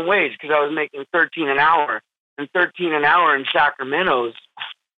minimum wage because I was making $13 an hour. And $13 an hour in Sacramento is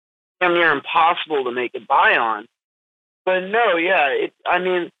damn near impossible to make it by on. But no, yeah,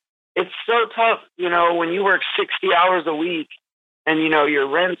 it's so tough, when you work 60 hours a week and, your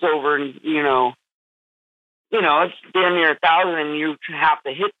rent's over and, it's damn near $1,000 and you have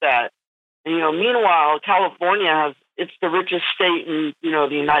to hit that. And, meanwhile, California it's the richest state in, the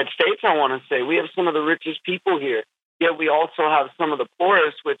United States, I want to say. We have some of the richest people here, yet we also have some of the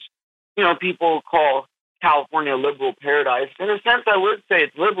poorest, which, people call California a liberal paradise. In a sense, I would say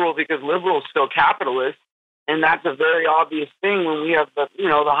it's liberal because liberal is still capitalist. And that's a very obvious thing when we have the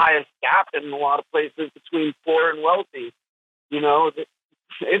highest gap in a lot of places between poor and wealthy.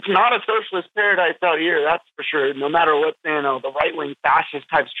 It's not a socialist paradise out here, that's for sure. No matter what, the right-wing fascist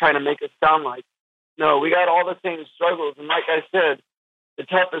types trying to make us sound like. No, we got all the same struggles. And like I said, the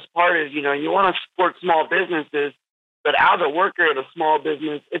toughest part is, you want to support small businesses, But as a worker at a small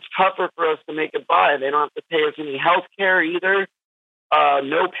business, it's tougher for us to make it by. They don't have to pay us any health care either.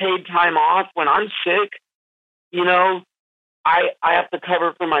 No paid time off. When I'm sick, I have to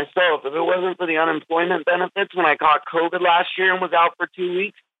cover for myself. If it wasn't for the unemployment benefits when I caught COVID last year and was out for 2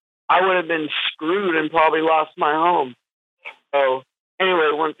 weeks, I would have been screwed and probably lost my home. So anyway,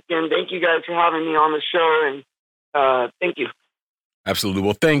 once again, thank you guys for having me on the show, and thank you. Absolutely.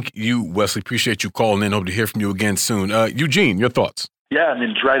 Well, thank you, Wesley. Appreciate you calling in. Hope to hear from you again soon. Eugene, your thoughts? Yeah, I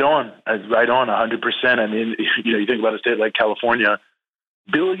mean, it's right on. It's right on 100%. I mean, you think about a state like California,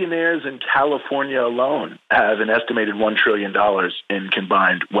 billionaires in California alone have an estimated $1 trillion in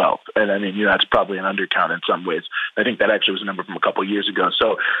combined wealth. And I mean, that's probably an undercount in some ways. I think that actually was a number from a couple of years ago.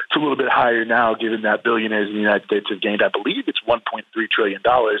 So it's a little bit higher now, given that billionaires in the United States have gained, I believe it's $1.3 trillion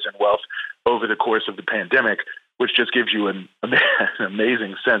in wealth over the course of the pandemic, which just gives you an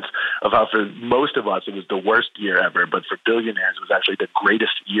amazing sense of how for most of us it was the worst year ever, but for billionaires it was actually the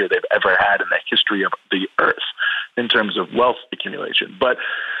greatest year they've ever had in the history of the earth in terms of wealth accumulation. But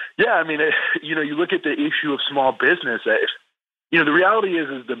yeah, I mean, you look at the issue of small business. The reality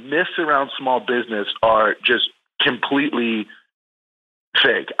is the myths around small business are just completely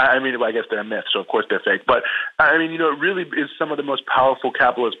fake. I mean, I guess they're myths, so of course they're fake. But I mean, it really is some of the most powerful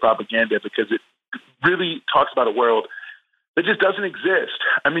capitalist propaganda because it really talks about a world that just doesn't exist.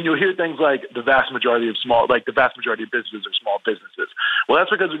 I mean, you'll hear things like the vast majority of businesses are small businesses. Well, that's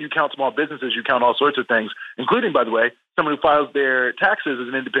because when you count small businesses, you count all sorts of things, including, by the way, someone who files their taxes as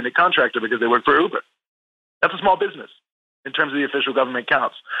an independent contractor because they work for Uber. That's a small business in terms of the official government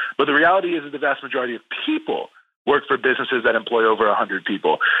counts. But the reality is that the vast majority of people work for businesses that employ over 100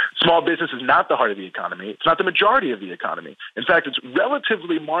 people. Small business is not the heart of the economy. It's not the majority of the economy. In fact, it's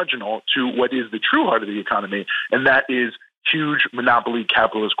relatively marginal to what is the true heart of the economy, and that is huge monopoly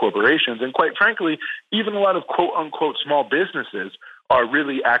capitalist corporations. And quite frankly, even a lot of quote-unquote small businesses are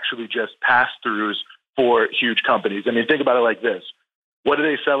really actually just pass-throughs for huge companies. I mean, think about it like this. What do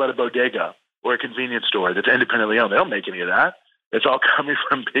they sell at a bodega or a convenience store that's independently owned? They don't make any of that. It's all coming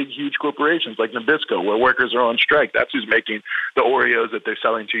from big, huge corporations like Nabisco, where workers are on strike. That's who's making the Oreos that they're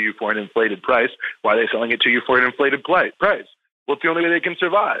selling to you for an inflated price. Why are they selling it to you for an inflated price? Well, it's the only way they can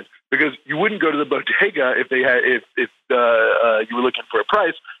survive, because you wouldn't go to the bodega if you were looking for a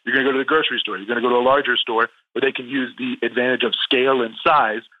price. You're going to go to the grocery store. You're going to go to a larger store where they can use the advantage of scale and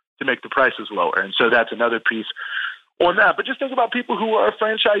size to make the prices lower. And so that's another piece on that. But just think about people who are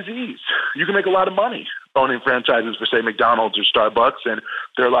franchisees. You can make a lot of money owning franchises for, say, McDonald's or Starbucks, and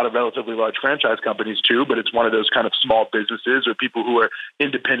there are a lot of relatively large franchise companies too, but it's one of those kind of small businesses or people who are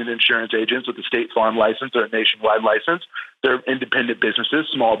independent insurance agents with a State Farm license or a nationwide license. They're independent businesses,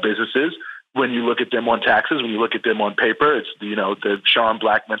 small businesses. When you look at them on taxes, when you look at them on paper, it's the Sean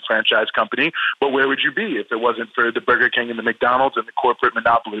Blackman franchise company. But where would you be if it wasn't for the Burger King and the McDonald's and the corporate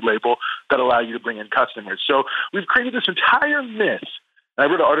monopoly label that allow you to bring in customers? So we've created this entire myth. And I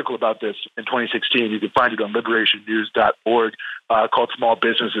wrote an article about this in 2016. You can find it on liberationnews.org called "Small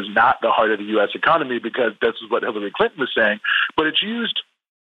Business is Not the Heart of the U.S. Economy," because this is what Hillary Clinton was saying. But it's used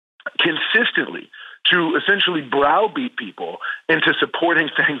consistently to essentially browbeat people into supporting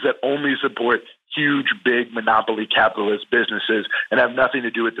things that only support huge, big monopoly capitalist businesses and have nothing to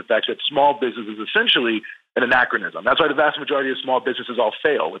do with the fact that small business is essentially an anachronism. That's why the vast majority of small businesses all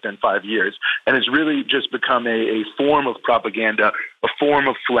fail within 5 years. And it's really just become a form of propaganda, a form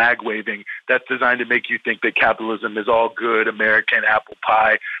of flag waving that's designed to make you think that capitalism is all good, American apple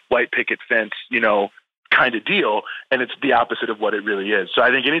pie, white picket fence, kind of deal, and it's the opposite of what it really is. So I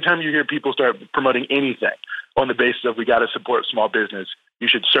think anytime you hear people start promoting anything on the basis of we got to support small business, you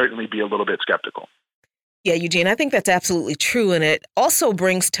should certainly be a little bit skeptical. Yeah, Eugene, I think that's absolutely true. And it also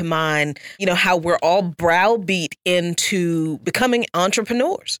brings to mind, how we're all browbeat into becoming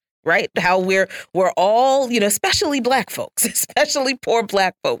entrepreneurs, right? How we're all, especially Black folks, especially poor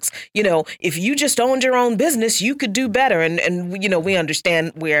Black folks, if you just owned your own business, you could do better. And we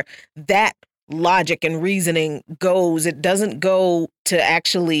understand where that logic and reasoning goes. It doesn't go to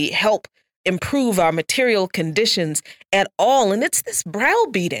actually help improve our material conditions at all. And it's this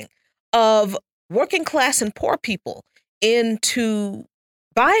browbeating of working class and poor people into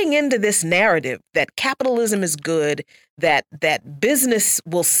buying into this narrative that capitalism is good, that business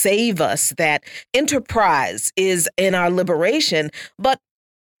will save us, that enterprise is in our liberation. But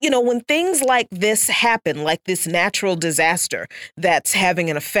when things like this happen, like this natural disaster that's having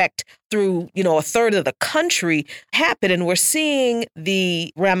an effect through, a third of the country happen, and we're seeing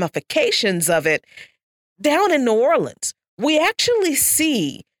the ramifications of it down in New Orleans, we actually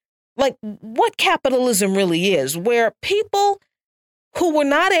see what capitalism really is, where people who were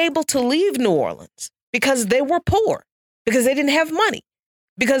not able to leave New Orleans because they were poor, because they didn't have money,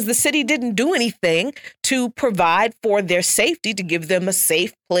 because the city didn't do anything to provide for their safety, to give them a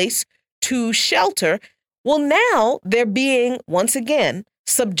safe place to shelter. Well, now they're being, once again,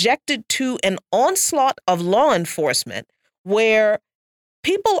 subjected to an onslaught of law enforcement where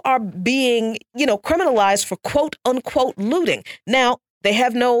people are being, criminalized for quote unquote looting. Now, they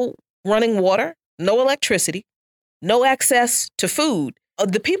have no running water, no electricity, no access to food.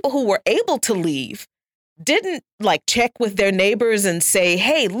 The people who were able to leave didn't check with their neighbors and say,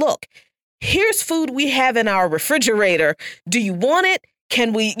 hey, look, here's food we have in our refrigerator. Do you want it?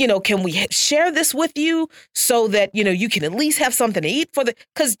 Can we share this with you so that, you can at least have something to eat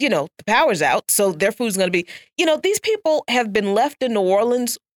because, the power's out. So their food's going to be, these people have been left in New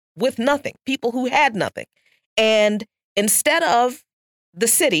Orleans with nothing, people who had nothing. And instead of the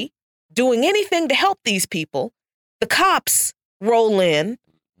city doing anything to help these people, the cops roll in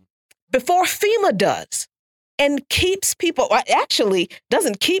before FEMA does and keeps people, actually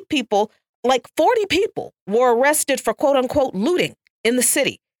doesn't keep people. 40 people were arrested for quote unquote looting in the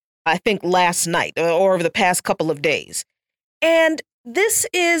city, I think last night or over the past couple of days. And this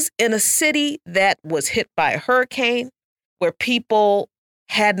is in a city that was hit by a hurricane, where people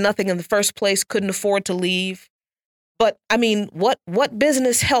had nothing in the first place, couldn't afford to leave. But I mean, what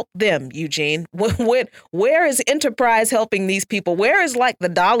business helped them, Eugene? Where is Enterprise helping these people? Where is the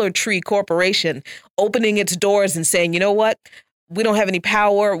Dollar Tree Corporation opening its doors and saying, you know what? We don't have any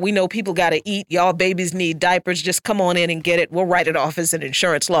power. We know people got to eat. Y'all babies need diapers. Just come on in and get it. We'll write it off as an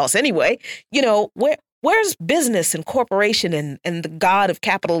insurance loss. Anyway, where's business and corporation and the god of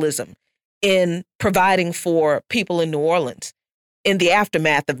capitalism in providing for people in New Orleans in the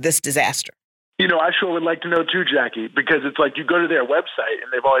aftermath of this disaster? I sure would like to know too, Jackie, because it's you go to their website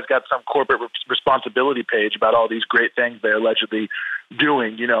and they've always got some corporate responsibility page about all these great things they're allegedly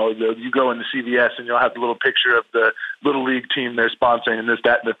doing. You go into CVS and you'll have the little picture of the Little League team they're sponsoring and this,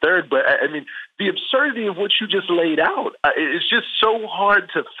 that, and the third. But I mean, the absurdity of what you just laid out is just so hard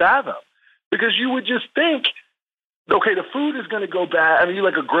to fathom, because you would just think, okay, the food is going to go bad. I mean, you're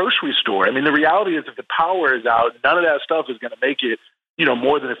like a grocery store. I mean, the reality is if the power is out, none of that stuff is going to make it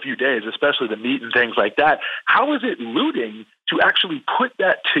more than a few days, especially the meat and things like that. How is it looting to actually put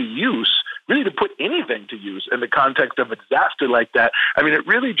that to use, really to put anything to use in the context of a disaster like that? I mean, it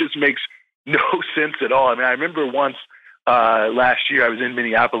really just makes no sense at all. I mean, I remember once last year I was in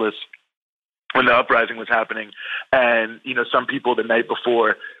Minneapolis when the uprising was happening, and, some people the night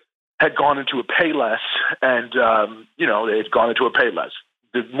before had gone into a Payless and, they had gone into a Payless.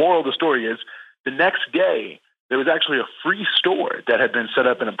 The moral of the story is the next day, there was actually a free store that had been set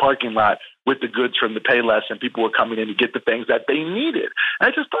up in a parking lot with the goods from the Payless, and people were coming in to get the things that they needed.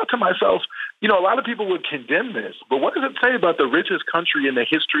 And I just thought to myself, a lot of people would condemn this, but what does it say about the richest country in the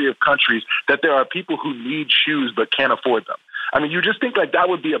history of countries that there are people who need shoes but can't afford them? I mean, you just think that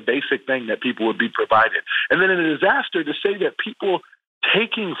would be a basic thing that people would be provided. And then in a disaster, to say that people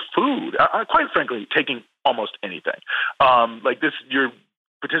taking food, quite frankly, taking almost anything, you're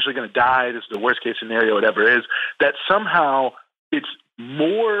potentially going to die, this is the worst case scenario, whatever it is, that somehow it's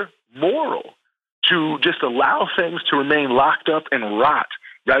more moral to just allow things to remain locked up and rot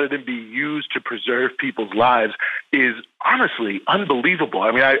rather than be used to preserve people's lives is honestly unbelievable.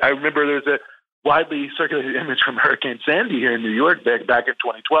 I mean, I remember there's a widely circulated image from Hurricane Sandy here in New York back in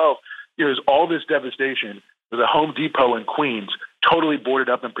 2012. There's all this devastation. There's a Home Depot in Queens totally boarded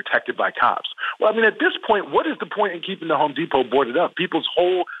up and protected by cops. Well, I mean, at this point, what is the point in keeping the Home Depot boarded up? People's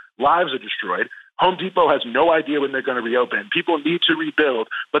whole lives are destroyed. Home Depot has no idea when they're going to reopen. People need to rebuild,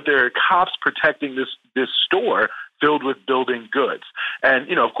 but there are cops protecting this store filled with building goods.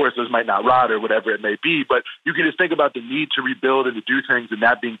 And, of course, those might not rot or whatever it may be, but you can just think about the need to rebuild and to do things and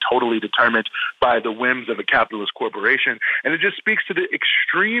that being totally determined by the whims of a capitalist corporation. And it just speaks to the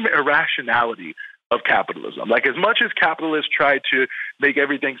extreme irrationality of capitalism. As much as capitalists try to make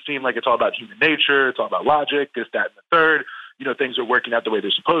everything seem like it's all about human nature, it's all about logic, this, that, and the third, things are working out the way they're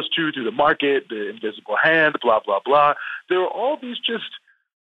supposed to through the market, the invisible hand, blah, blah, blah. There are all these just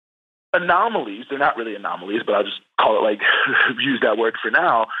anomalies. They're not really anomalies, but I'll just call it use that word for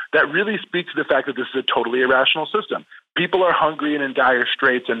now, that really speak to the fact that this is a totally irrational system. People are hungry and in dire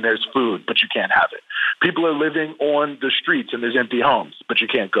straits and there's food, but you can't have it. People are living on the streets and there's empty homes, but you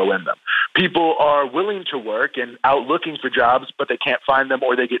can't go in them. People are willing to work and out looking for jobs, but they can't find them,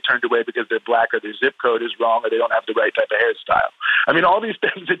 or they get turned away because they're black or their zip code is wrong or they don't have the right type of hairstyle. I mean, all these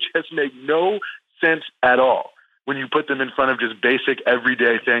things that just make no sense at all when you put them in front of just basic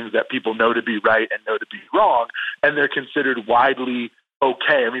everyday things that people know to be right and know to be wrong, and they're considered widely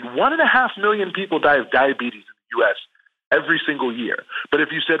okay. I mean, 1.5 million people die of diabetes in the U.S. every single year. But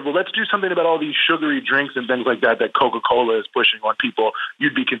if you said, well, let's do something about all these sugary drinks and things like that Coca-Cola is pushing on people,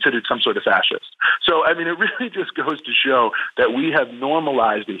 you'd be considered some sort of fascist. So, I mean, it really just goes to show that we have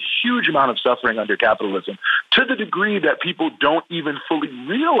normalized a huge amount of suffering under capitalism to the degree that people don't even fully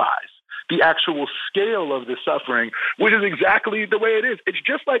realize the actual scale of the suffering, which is exactly the way it is. It's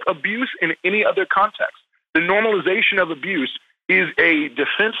just like abuse in any other context. The normalization of abuse is a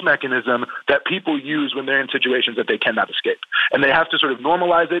defense mechanism that people use when they're in situations that they cannot escape. And they have to sort of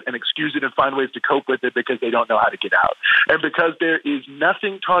normalize it and excuse it and find ways to cope with it because they don't know how to get out. And because there is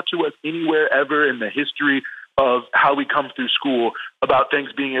nothing taught to us anywhere ever in the history of how we come through school about things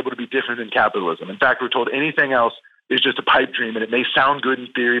being able to be different than capitalism. In fact, we're told anything else is just a pipe dream, and it may sound good in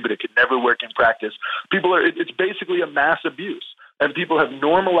theory, but it could never work in practice. It's basically a mass abuse. And people have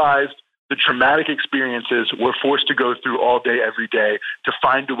normalized the traumatic experiences we're forced to go through all day, every day, to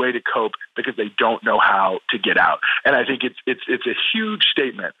find a way to cope because they don't know how to get out. And I think it's a huge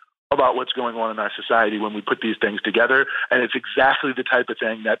statement about what's going on in our society when we put these things together. And it's exactly the type of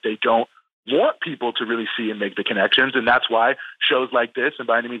thing that they don't want people to really see and make the connections. And that's why shows like this and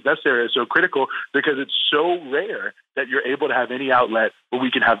By Any Means Necessary are so critical, because it's so rare that you're able to have any outlet where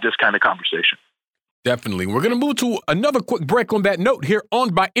we can have this kind of conversation. Definitely. We're going to move to another quick break on that note here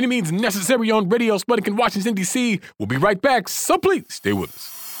on By Any Means Necessary on Radio Sputnik in Washington, D.C. We'll be right back, so please stay with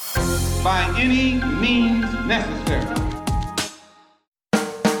us. By any means necessary.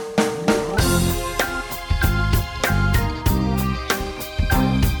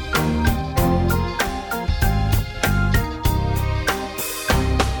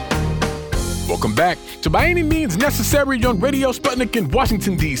 Welcome back to By Any Means Necessary on Radio Sputnik in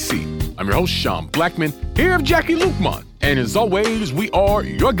Washington, D.C. I'm your host, Sean Blackman, here with Jackie Lukman. And as always, we are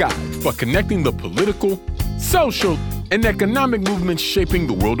your guide for connecting the political, social, and economic movements shaping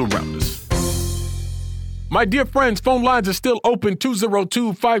the world around us. My dear friends, phone lines are still open,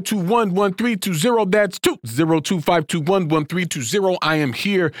 202-521-1320. That's 202-521-1320. I am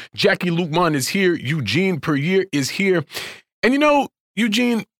here. Jackie Lukman is here. Eugene Perrier is here. And you know,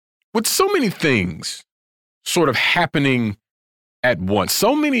 Eugene, with so many things sort of happening at once,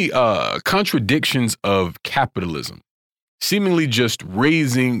 so many contradictions of capitalism, seemingly just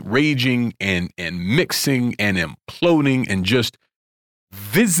raging and mixing and imploding and just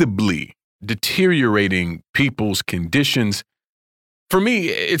visibly deteriorating people's conditions. For me,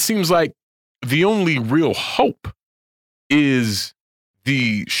 it seems like the only real hope is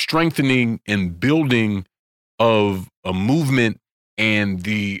the strengthening and building of a movement and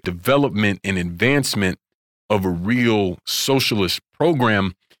the development and advancement of a real socialist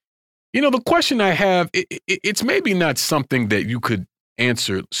program. You know, the question I have, it's maybe not something that you could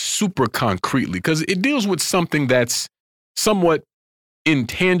answer super concretely because it deals with something that's somewhat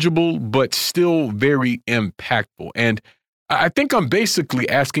intangible, but still very impactful. And I think I'm basically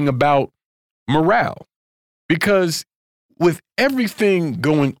asking about morale, because with everything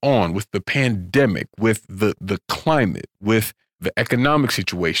going on, with the pandemic, with the climate, with the economic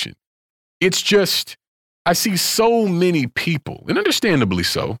situation, it's just, I see so many people, and understandably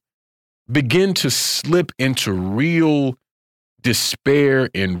so, begin to slip into real despair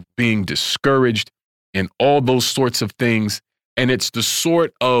and being discouraged and all those sorts of things. And it's the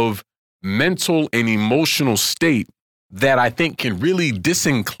sort of mental and emotional state that I think can really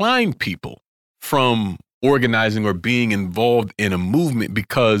disincline people from organizing or being involved in a movement,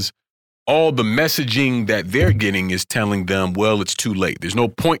 because all the messaging that they're getting is telling them, well, it's too late. There's no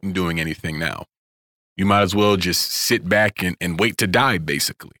point in doing anything now. You might as well just sit back and wait to die,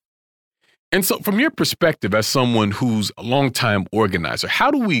 basically. And so from your perspective as someone who's a longtime organizer,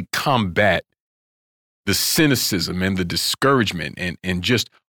 how do we combat the cynicism and the discouragement and just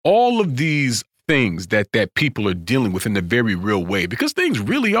all of these things that people are dealing with in a very real way? Because things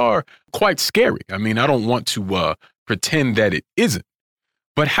really are quite scary. I mean, I don't want to pretend that it isn't.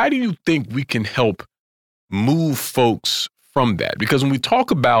 But how do you think we can help move folks from that? Because when we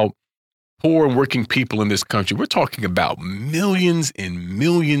talk about poor and working people in this country, we're talking about millions and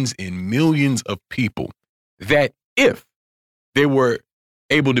millions and millions of people that, if they were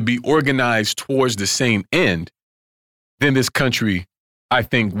able to be organized towards the same end, then this country, I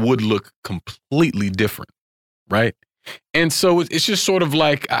think, would look completely different, right? And so it's just sort of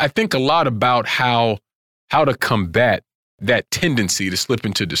like, I think a lot about how to combat that tendency to slip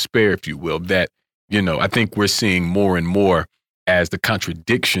into despair, if you will, that, you know, I think we're seeing more and more as the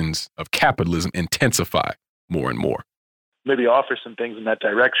contradictions of capitalism intensify more and more. Maybe offer some things in that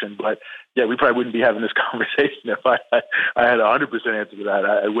direction. But yeah, we probably wouldn't be having this conversation if I had 100% answer to that.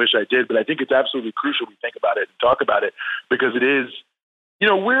 I wish I did, but I think it's absolutely crucial we think about it and talk about it, because it is, you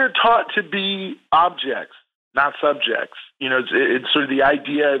know, we're taught to be objects not subjects. It's sort of the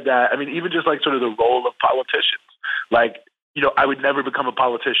idea that, even just like sort of the role of politicians, like, I would never become a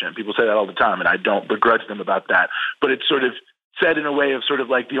politician. People say that all the time, and I don't begrudge them about that. But it's sort of said in a way of sort of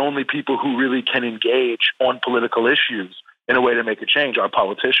like the only people who really can engage on political issues in a way to make a change are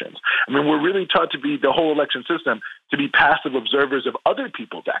politicians. We're really taught to be, the whole election system, to be passive observers of other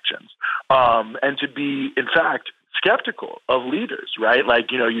people's actions, and to be, in fact, skeptical of leaders, right?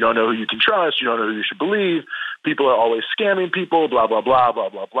 Like, you don't know who you can trust, you don't know who you should believe, people are always scamming people, blah, blah, blah, blah,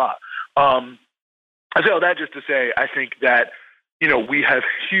 blah, blah. I say all that just to say, I think that, we have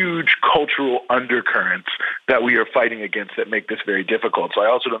huge cultural undercurrents that we are fighting against that make this very difficult. So I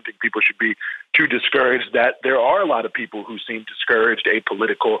also don't think people should be too discouraged that there are a lot of people who seem discouraged,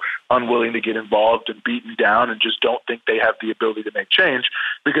 apolitical, unwilling to get involved and beaten down and just don't think they have the ability to make change,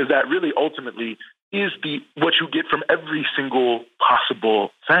 because that really ultimately is what you get from every single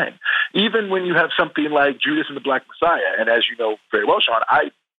possible thing. Even when you have something like Judas and the Black Messiah, and as you know very well, Sean, I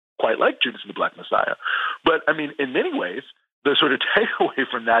quite like Judas and the Black Messiah. But in many ways, the sort of takeaway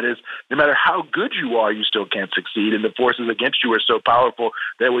from that is no matter how good you are, you still can't succeed. And the forces against you are so powerful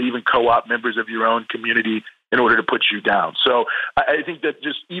that will even co-opt members of your own community in order to put you down. So I think that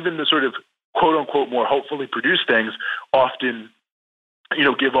just even the sort of quote unquote more hopefully produced things often,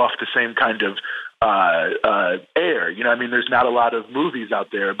 give off the same kind of air. There's not a lot of movies out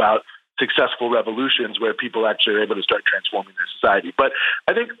there about successful revolutions where people actually are able to start transforming their society. But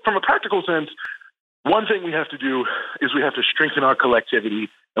I think from a practical sense, one thing we have to do is we have to strengthen our collectivity,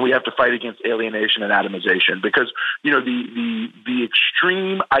 and we have to fight against alienation and atomization, because the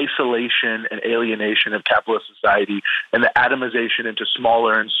extreme isolation and alienation of capitalist society and the atomization into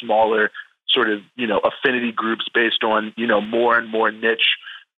smaller and smaller sort of affinity groups based on more and more niche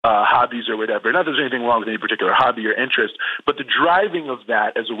hobbies or whatever. Not that there's anything wrong with any particular hobby or interest, but the driving of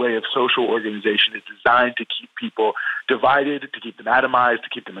that as a way of social organization is designed to keep people divided, to keep them atomized, to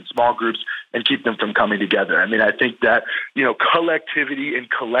keep them in small groups, and keep them from coming together. I think that, collectivity and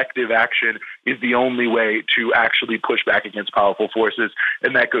collective action is the only way to actually push back against powerful forces,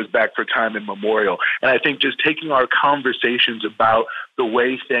 and that goes back for time immemorial. And I think just taking our conversations about the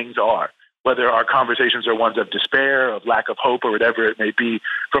way things are, whether our conversations are ones of despair, of lack of hope, or whatever it may be,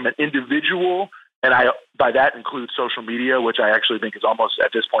 from an individual, and by that include social media, which I actually think is almost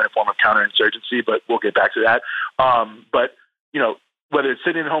at this point a form of counterinsurgency, but we'll get back to that. But whether it's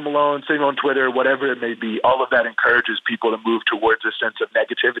sitting home alone, sitting on Twitter, whatever it may be, all of that encourages people to move towards a sense of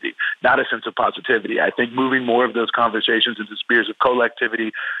negativity, not a sense of positivity. I think moving more of those conversations into spheres of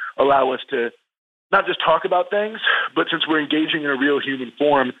collectivity allow us to not just talk about things, but since we're engaging in a real human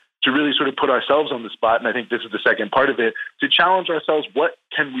form, to really sort of put ourselves on the spot, and I think this is the second part of it, to challenge ourselves, what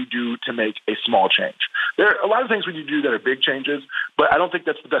can we do to make a small change? There are a lot of things we can do that are big changes, but I don't think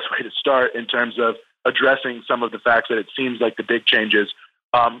that's the best way to start in terms of addressing some of the facts that it seems like the big changes,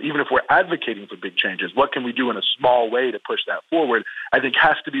 even if we're advocating for big changes, what can we do in a small way to push that forward, I think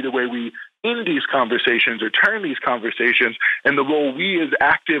has to be the way we end these conversations or turn these conversations, and the role we as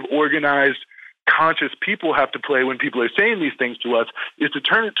active, organized, conscious people have to play when people are saying these things to us is to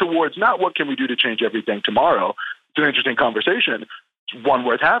turn it towards not what can we do to change everything tomorrow. It's an interesting conversation, it's one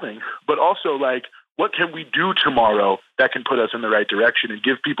worth having, but also like, what can we do tomorrow that can put us in the right direction and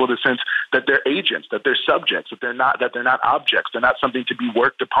give people the sense that they're agents, that they're subjects, that they're not objects, they're not something to be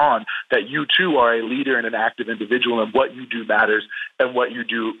worked upon, that you too are a leader and an active individual, and what you do matters and what you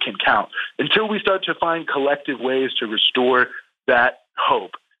do can count. Until we start to find collective ways to restore that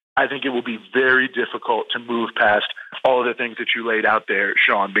hope, I think it will be very difficult to move past all of the things that you laid out there,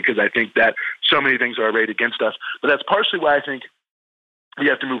 Sean, because I think that so many things are arrayed against us. But that's partially why I think we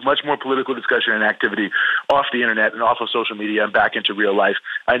have to move much more political discussion and activity off the internet and off of social media and back into real life.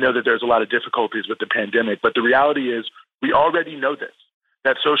 I know that there's a lot of difficulties with the pandemic, but the reality is we already know this,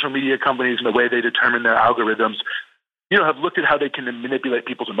 that social media companies and the way they determine their algorithms have looked at how they can manipulate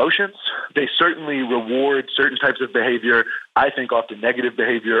people's emotions. They certainly reward certain types of behavior, I think often negative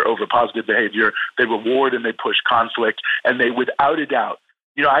behavior over positive behavior. They reward and they push conflict, and they, without a doubt,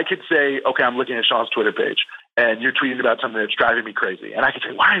 I could say, okay, I'm looking at Sean's Twitter page, and you're tweeting about something that's driving me crazy. And I could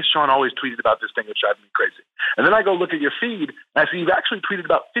say, why is Sean always tweeting about this thing that's driving me crazy? And then I go look at your feed, and I see you've actually tweeted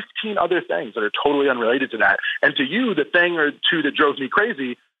about 15 other things that are totally unrelated to that. And to you, the thing or two that drove me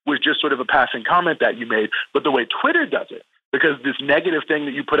crazy was just sort of a passing comment that you made. But the way Twitter does it, because this negative thing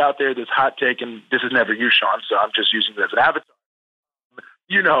that you put out there, this hot take, and this is never you, Sean, so I'm just using it as an avatar,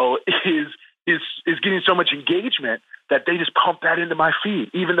 is getting so much engagement that they just pump that into my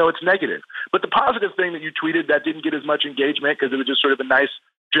feed, even though it's negative. But the positive thing that you tweeted that didn't get as much engagement because it was just sort of a nice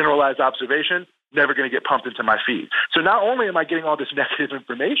generalized observation, never going to get pumped into my feed. So not only am I getting all this negative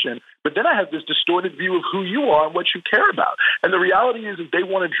information, but then I have this distorted view of who you are and what you care about. And the reality is they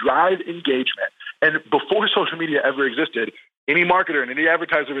want to drive engagement. And before social media ever existed, any marketer and any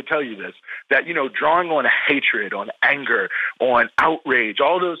advertiser would tell you this, that, drawing on hatred, on anger, on outrage,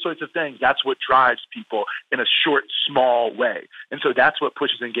 all those sorts of things, that's what drives people in a short, small way. And so that's what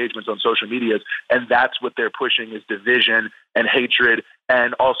pushes engagements on social medias. And that's what they're pushing is division and hatred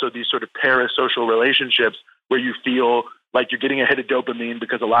and also these sort of parasocial relationships where you feel like you're getting a hit of dopamine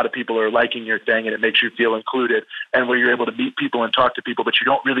because a lot of people are liking your thing and it makes you feel included, and where you're able to meet people and talk to people, but you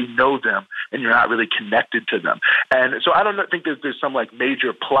don't really know them and you're not really connected to them. And so I don't think that there's some like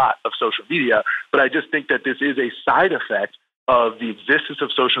major plot of social media, but I just think that this is a side effect of the existence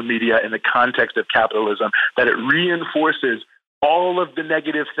of social media in the context of capitalism, that it reinforces all of the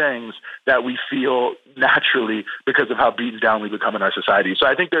negative things that we feel naturally because of how beaten down we become in our society. So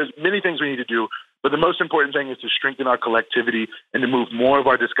I think there's many things we need to do, but the most important thing is to strengthen our collectivity and to move more of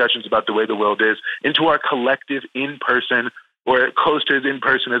our discussions about the way the world is into our collective in-person or close to as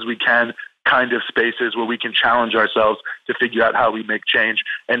in-person as we can kind of spaces where we can challenge ourselves to figure out how we make change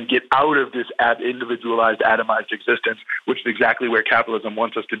and get out of this individualized, atomized existence, which is exactly where capitalism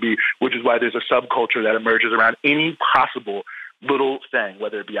wants us to be, which is why there's a subculture that emerges around any possible little thing,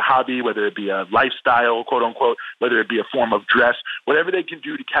 whether it be a hobby, whether it be a lifestyle, quote unquote, whether it be a form of dress, whatever they can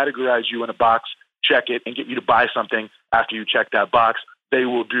do to categorize you in a box, check it, and get you to buy something after you check that box, they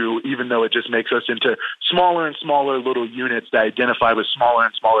will do, even though it just makes us into smaller and smaller little units that identify with smaller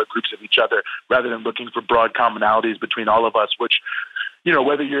and smaller groups of each other, rather than looking for broad commonalities between all of us, which,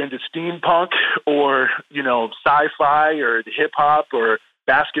 whether you're into steampunk or, sci-fi or hip-hop or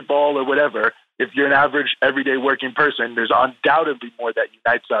basketball or whatever, if you're an average, everyday working person, there's undoubtedly more that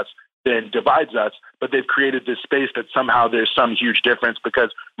unites us than divides us, but they've created this space that somehow there's some huge difference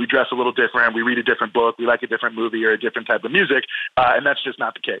because we dress a little different, we read a different book, we like a different movie or a different type of music, and that's just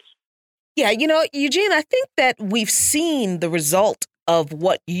not the case. Yeah, Eugene, I think that we've seen the result of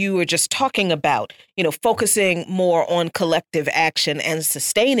what you were just talking about, focusing more on collective action and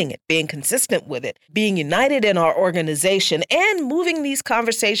sustaining it, being consistent with it, being united in our organization, and moving these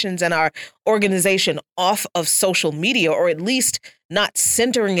conversations in our organization off of social media, or at least not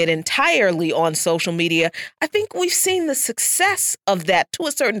centering it entirely on social media. I think we've seen the success of that to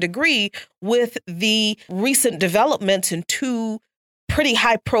a certain degree with the recent developments in two pretty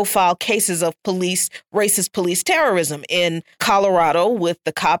high-profile cases of racist police terrorism in Colorado, with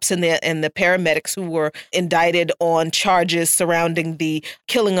the cops and the paramedics who were indicted on charges surrounding the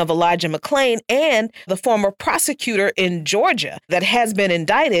killing of Elijah McClain, and the former prosecutor in Georgia that has been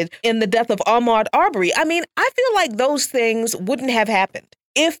indicted in the death of Ahmaud Arbery. I mean, I feel like those things wouldn't have happened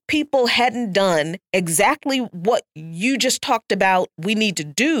if people hadn't done exactly what you just talked about we need to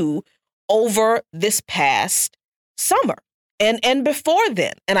do over this past summer. And before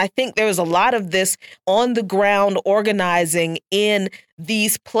then. And I think there was a lot of this on the ground organizing in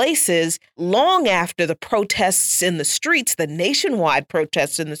these places long after the protests in the streets, the nationwide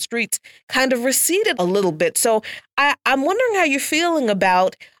protests in the streets, kind of receded a little bit. So I'm wondering how you're feeling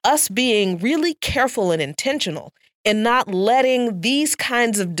about us being really careful and intentional and not letting these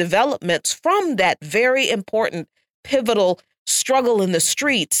kinds of developments from that very important, pivotal struggle in the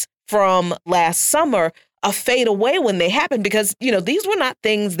streets from last summer fade away when they happen, because, these were not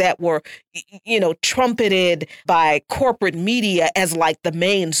things that were, trumpeted by corporate media as like the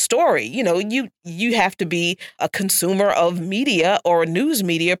main story. You have to be a consumer of media or news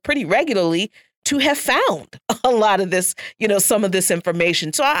media pretty regularly to have found a lot of this, some of this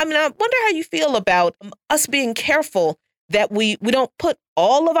information. So, I wonder how you feel about us being careful that we don't put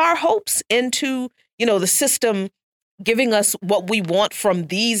all of our hopes into, the system giving us what we want from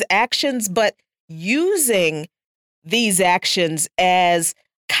these actions, but using these actions as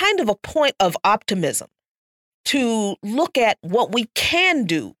kind of a point of optimism to look at what we can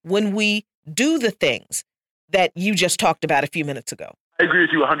do when we do the things that you just talked about a few minutes ago. I agree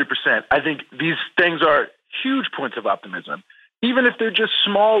with you 100%. I think these things are huge points of optimism, even if they're just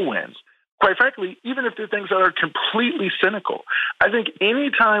small wins. Quite frankly, even if they're things that are completely cynical. I think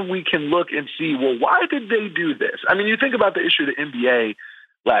anytime we can look and see, well, why did they do this? I mean, you think about the issue of the NBA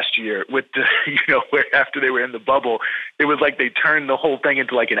last year with the, where after they were in the bubble, it was like they turned the whole thing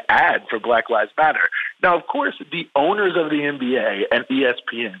into like an ad for Black Lives Matter. Now, of course, the owners of the NBA and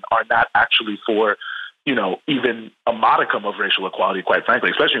ESPN are not actually for, even a modicum of racial equality, quite frankly,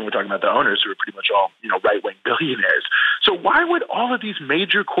 especially when we're talking about the owners who are pretty much all, right-wing billionaires. So why would all of these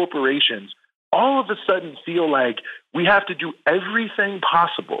major corporations all of a sudden feel like we have to do everything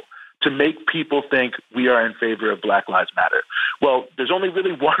possible to make people think we are in favor of Black Lives Matter? Well, there's only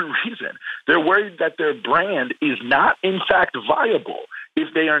really one reason. They're worried that their brand is not, in fact, viable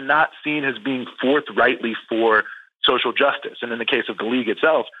if they are not seen as being forthrightly for social justice. And in the case of the league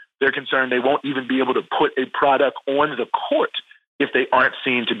itself, they're concerned they won't even be able to put a product on the court if they aren't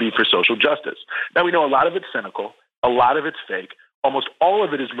seen to be for social justice. Now, we know a lot of it's cynical, a lot of it's fake. Almost all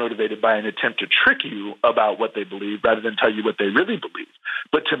of it is motivated by an attempt to trick you about what they believe rather than tell you what they really believe.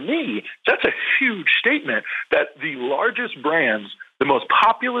 But to me, that's a huge statement that the largest brands, the most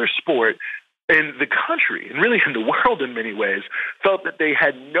popular sport in the country, and really in the world in many ways, felt that they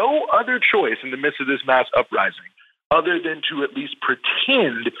had no other choice in the midst of this mass uprising other than to at least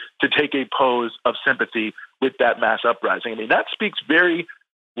pretend to take a pose of sympathy with that mass uprising. I mean, that speaks very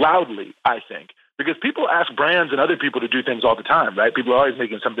loudly, I think. Because people ask brands and other people to do things all the time, right? People are always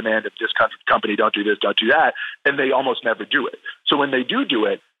making some demand of this company, don't do this, don't do that, and they almost never do it. So when they do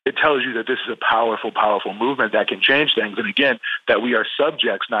it, it tells you that this is a powerful, powerful movement that can change things. And again, that we are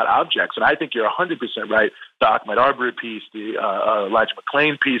subjects, not objects. And I think you're 100% right. The Ahmaud Arbery piece, the Elijah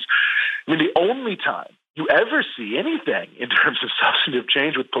McClain piece. I mean, the only time you ever see anything in terms of substantive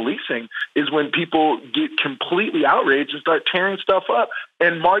change with policing is when people get completely outraged and start tearing stuff up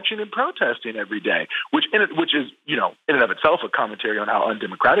and marching and protesting every day, which is, in and of itself a commentary on how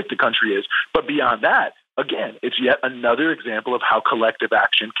undemocratic the country is. But beyond that, again, it's yet another example of how collective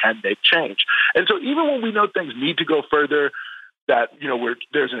action can make change. And so even when we know things need to go further, that,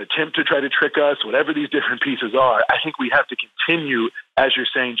 there's an attempt to try to trick us, whatever these different pieces are, I think we have to continue, as you're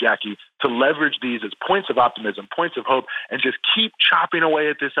saying, Jackie, to leverage these as points of optimism, points of hope, and just keep chopping away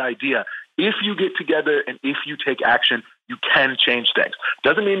at this idea. If you get together and if you take action, you can change things.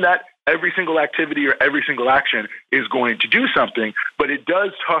 Doesn't mean that every single activity or every single action is going to do something, but it does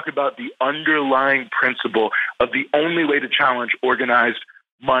talk about the underlying principle of the only way to challenge organized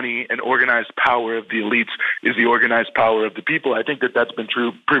money and organized power of the elites is the organized power of the people. I think that that's been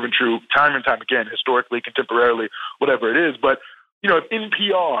proven true time and time again, historically, contemporarily, whatever it is. But, if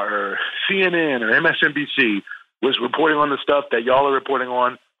NPR or CNN or MSNBC was reporting on the stuff that y'all are reporting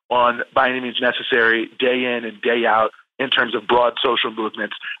on By Any Means Necessary, day in and day out, in terms of broad social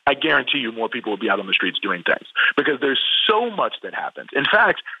movements, I guarantee you more people will be out on the streets doing things because there's so much that happens. In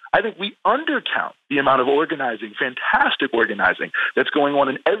fact, I think we undercount the amount of organizing, fantastic organizing, that's going on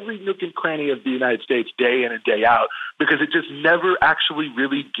in every nook and cranny of the United States day in and day out because it just never actually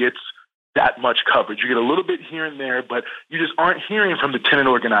really gets that much coverage. You get a little bit here and there, but you just aren't hearing from the tenant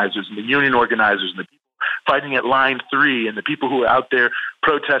organizers and the union organizers and the people fighting at Line 3 and the people who are out there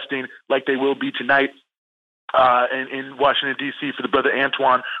protesting like they will be tonight in Washington, D.C. for the brother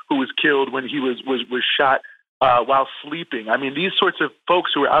Antoine who was killed when he was shot while sleeping. I mean, these sorts of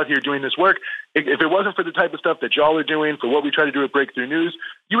folks who are out here doing this work, if it wasn't for the type of stuff that y'all are doing, for what we try to do at Breakthrough News,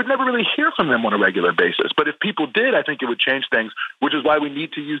 you would never really hear from them on a regular basis. But if people did, I think it would change things, which is why we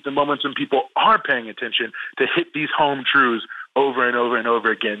need to use the moments when people are paying attention to hit these home truths over and over and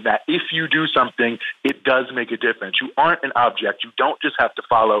over again, that if you do something, it does make a difference. You aren't an object. You don't just have to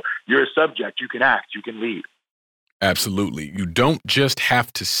follow. You're a subject. You can act. You can lead. Absolutely. You don't just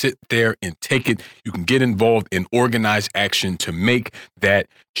have to sit there and take it. You can get involved in organized action to make that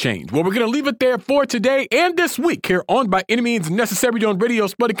change. Well, we're going to leave it there for today and this week here on By Any Means Necessary on Radio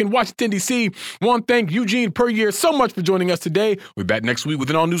Sputnik in Washington, D.C. Want to thank Eugene Puryear so much for joining us today. We'll be back next week with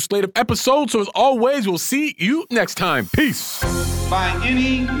an all-new slate of episodes. So as always, we'll see you next time. Peace. By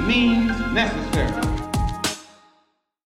any means necessary.